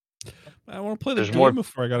 I want to play the There's game more-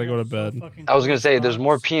 before I gotta go to bed. I was gonna say there's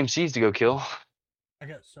more PMCs to go kill. I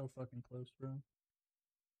got so fucking close, bro.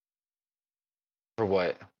 For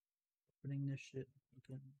what? Putting this shit.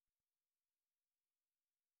 Fucking...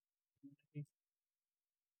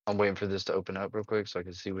 I'm waiting for this to open up real quick so I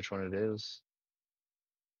can see which one it is.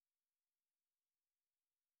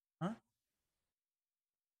 Huh?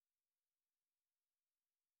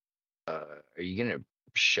 Are you gonna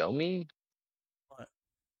show me? What?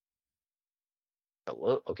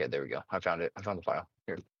 Hello? Okay, there we go. I found it. I found the file.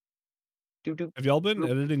 Here. Have y'all been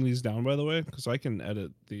editing these down, by the way? Because I can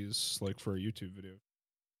edit these like for a YouTube video.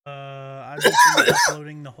 I've just been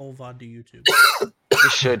uploading the whole VOD to YouTube. We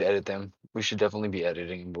should edit them. We should definitely be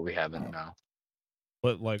editing, but we haven't now.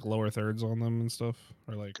 Put like lower thirds on them and stuff,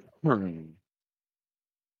 or like.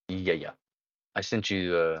 Yeah. I sent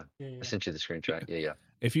you. Yeah. I sent you the screenshot. Yeah.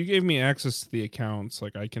 If you gave me access to the accounts,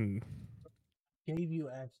 like I can. Gave you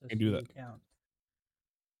access I to do the that. account.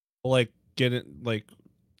 Like get it, like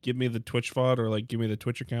give me the Twitch VOD or like give me the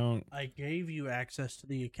Twitch account. I gave you access to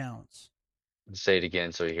the accounts. Say it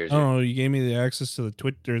again so he hears Oh, you gave me the access to the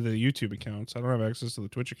Twitch or the YouTube accounts. I don't have access to the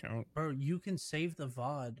Twitch account. Bro, you can save the VOD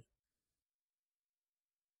Kind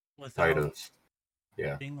without of.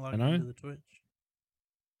 Yeah. being logged Can I? into the Twitch.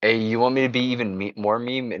 Hey, you want me to be even more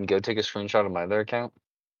meme and go take a screenshot of my other account?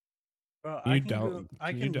 Bro, Can I you can down- go,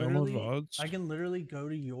 I can can you download literally, VODs? I can literally go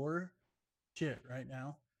to your shit right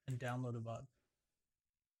now and download a VOD.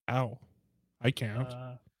 Ow, I can't.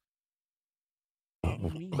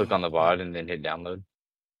 What do you mean? Click on the VOD and then hit download.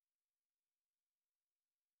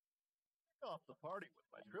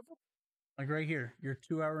 Like right here, your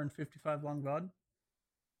 2 hour and 55 long VOD.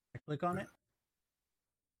 I click on it.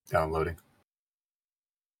 Downloading.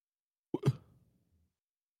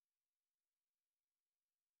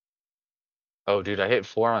 Oh, dude, I hit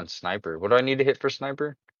 4 on sniper. What do I need to hit for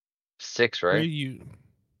sniper? 6, Where right? you?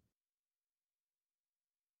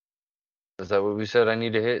 Is that what we said I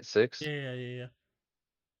need to hit? 6? Yeah.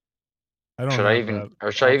 I don't Should I have even, that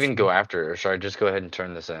or should I even option. go after it, or should I just go ahead and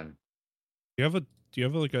turn this in? Do you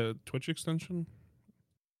have like a Twitch extension?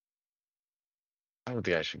 I don't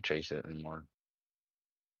think I should chase it anymore.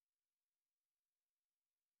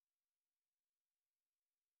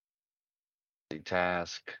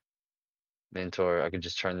 Task, mentor. I could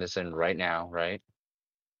just turn this in right now, right?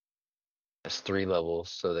 That's 3 levels,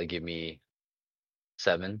 so they give me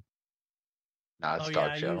 7. Nah, it's Oh dog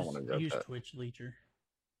yeah, shit. I don't want to go use that. Twitch Leecher.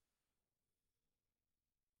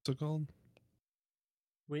 What's it called?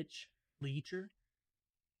 Twitch Leecher.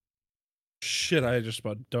 Shit, I just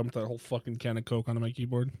about dumped that whole fucking can of Coke onto my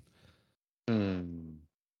keyboard.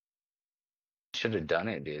 Should have done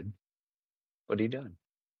it, dude. What are you doing?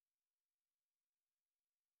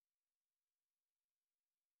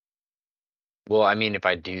 Well, I mean, if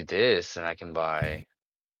I do this, then I can buy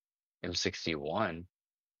M61.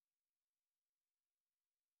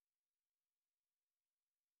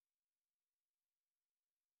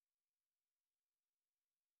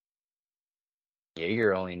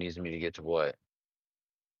 Jaeger only needs me to get to what?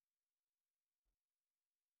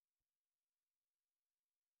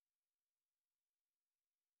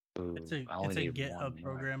 Ooh, It's a I only need GitHub one, right?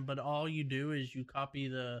 program, but all you do is you copy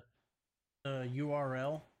the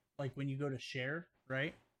URL. Like when you go to share,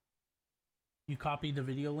 right? You copy the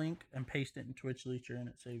video link and paste it in Twitch Leecher, and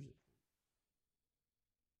it saves it.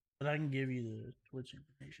 But I can give you the Twitch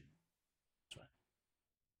information. That's fine.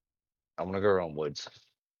 I'm gonna go around woods.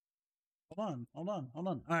 Hold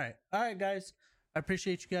on. All right, guys. I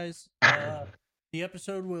appreciate you guys. The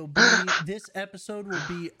episode will be this episode will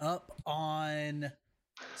be up on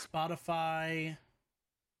Spotify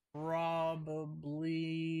probably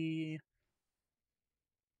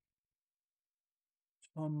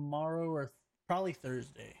tomorrow or probably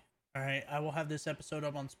Thursday. All right, I will have this episode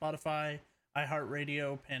up on Spotify,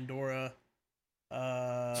 iHeartRadio, Pandora,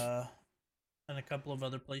 and a couple of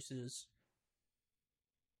other places.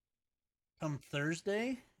 Come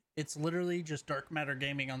Thursday, it's literally just Dark Matter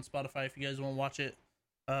Gaming on Spotify if you guys want to watch it.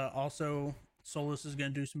 Also, Solus is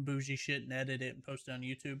going to do some bougie shit and edit it and post it on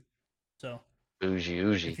YouTube. So, Bougie.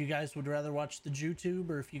 if you guys would rather watch the YouTube,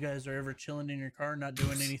 or if you guys are ever chilling in your car not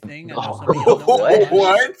doing anything, I know some of y'all don't have lives.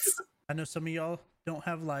 What? I know some of y'all don't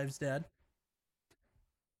have lives, Dad.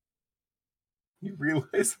 You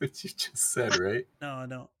realize what you just said, right? No, I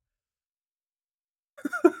don't.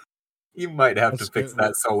 You might have That's to fix good.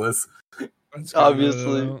 that, Solus. That's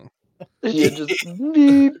Obviously. good. Yeah, just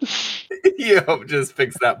beep. Yo, just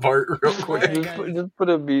fix that part real quick. Alright, guys. Just put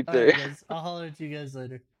a beat All there. right, guys. I'll holler at you guys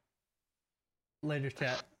later. Later,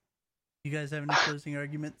 chat. You guys have any closing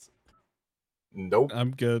arguments? Nope.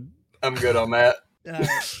 I'm good. I'm good on that. All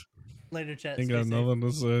right. Later, chat. Ain't Stay got safe. nothing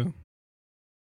to say.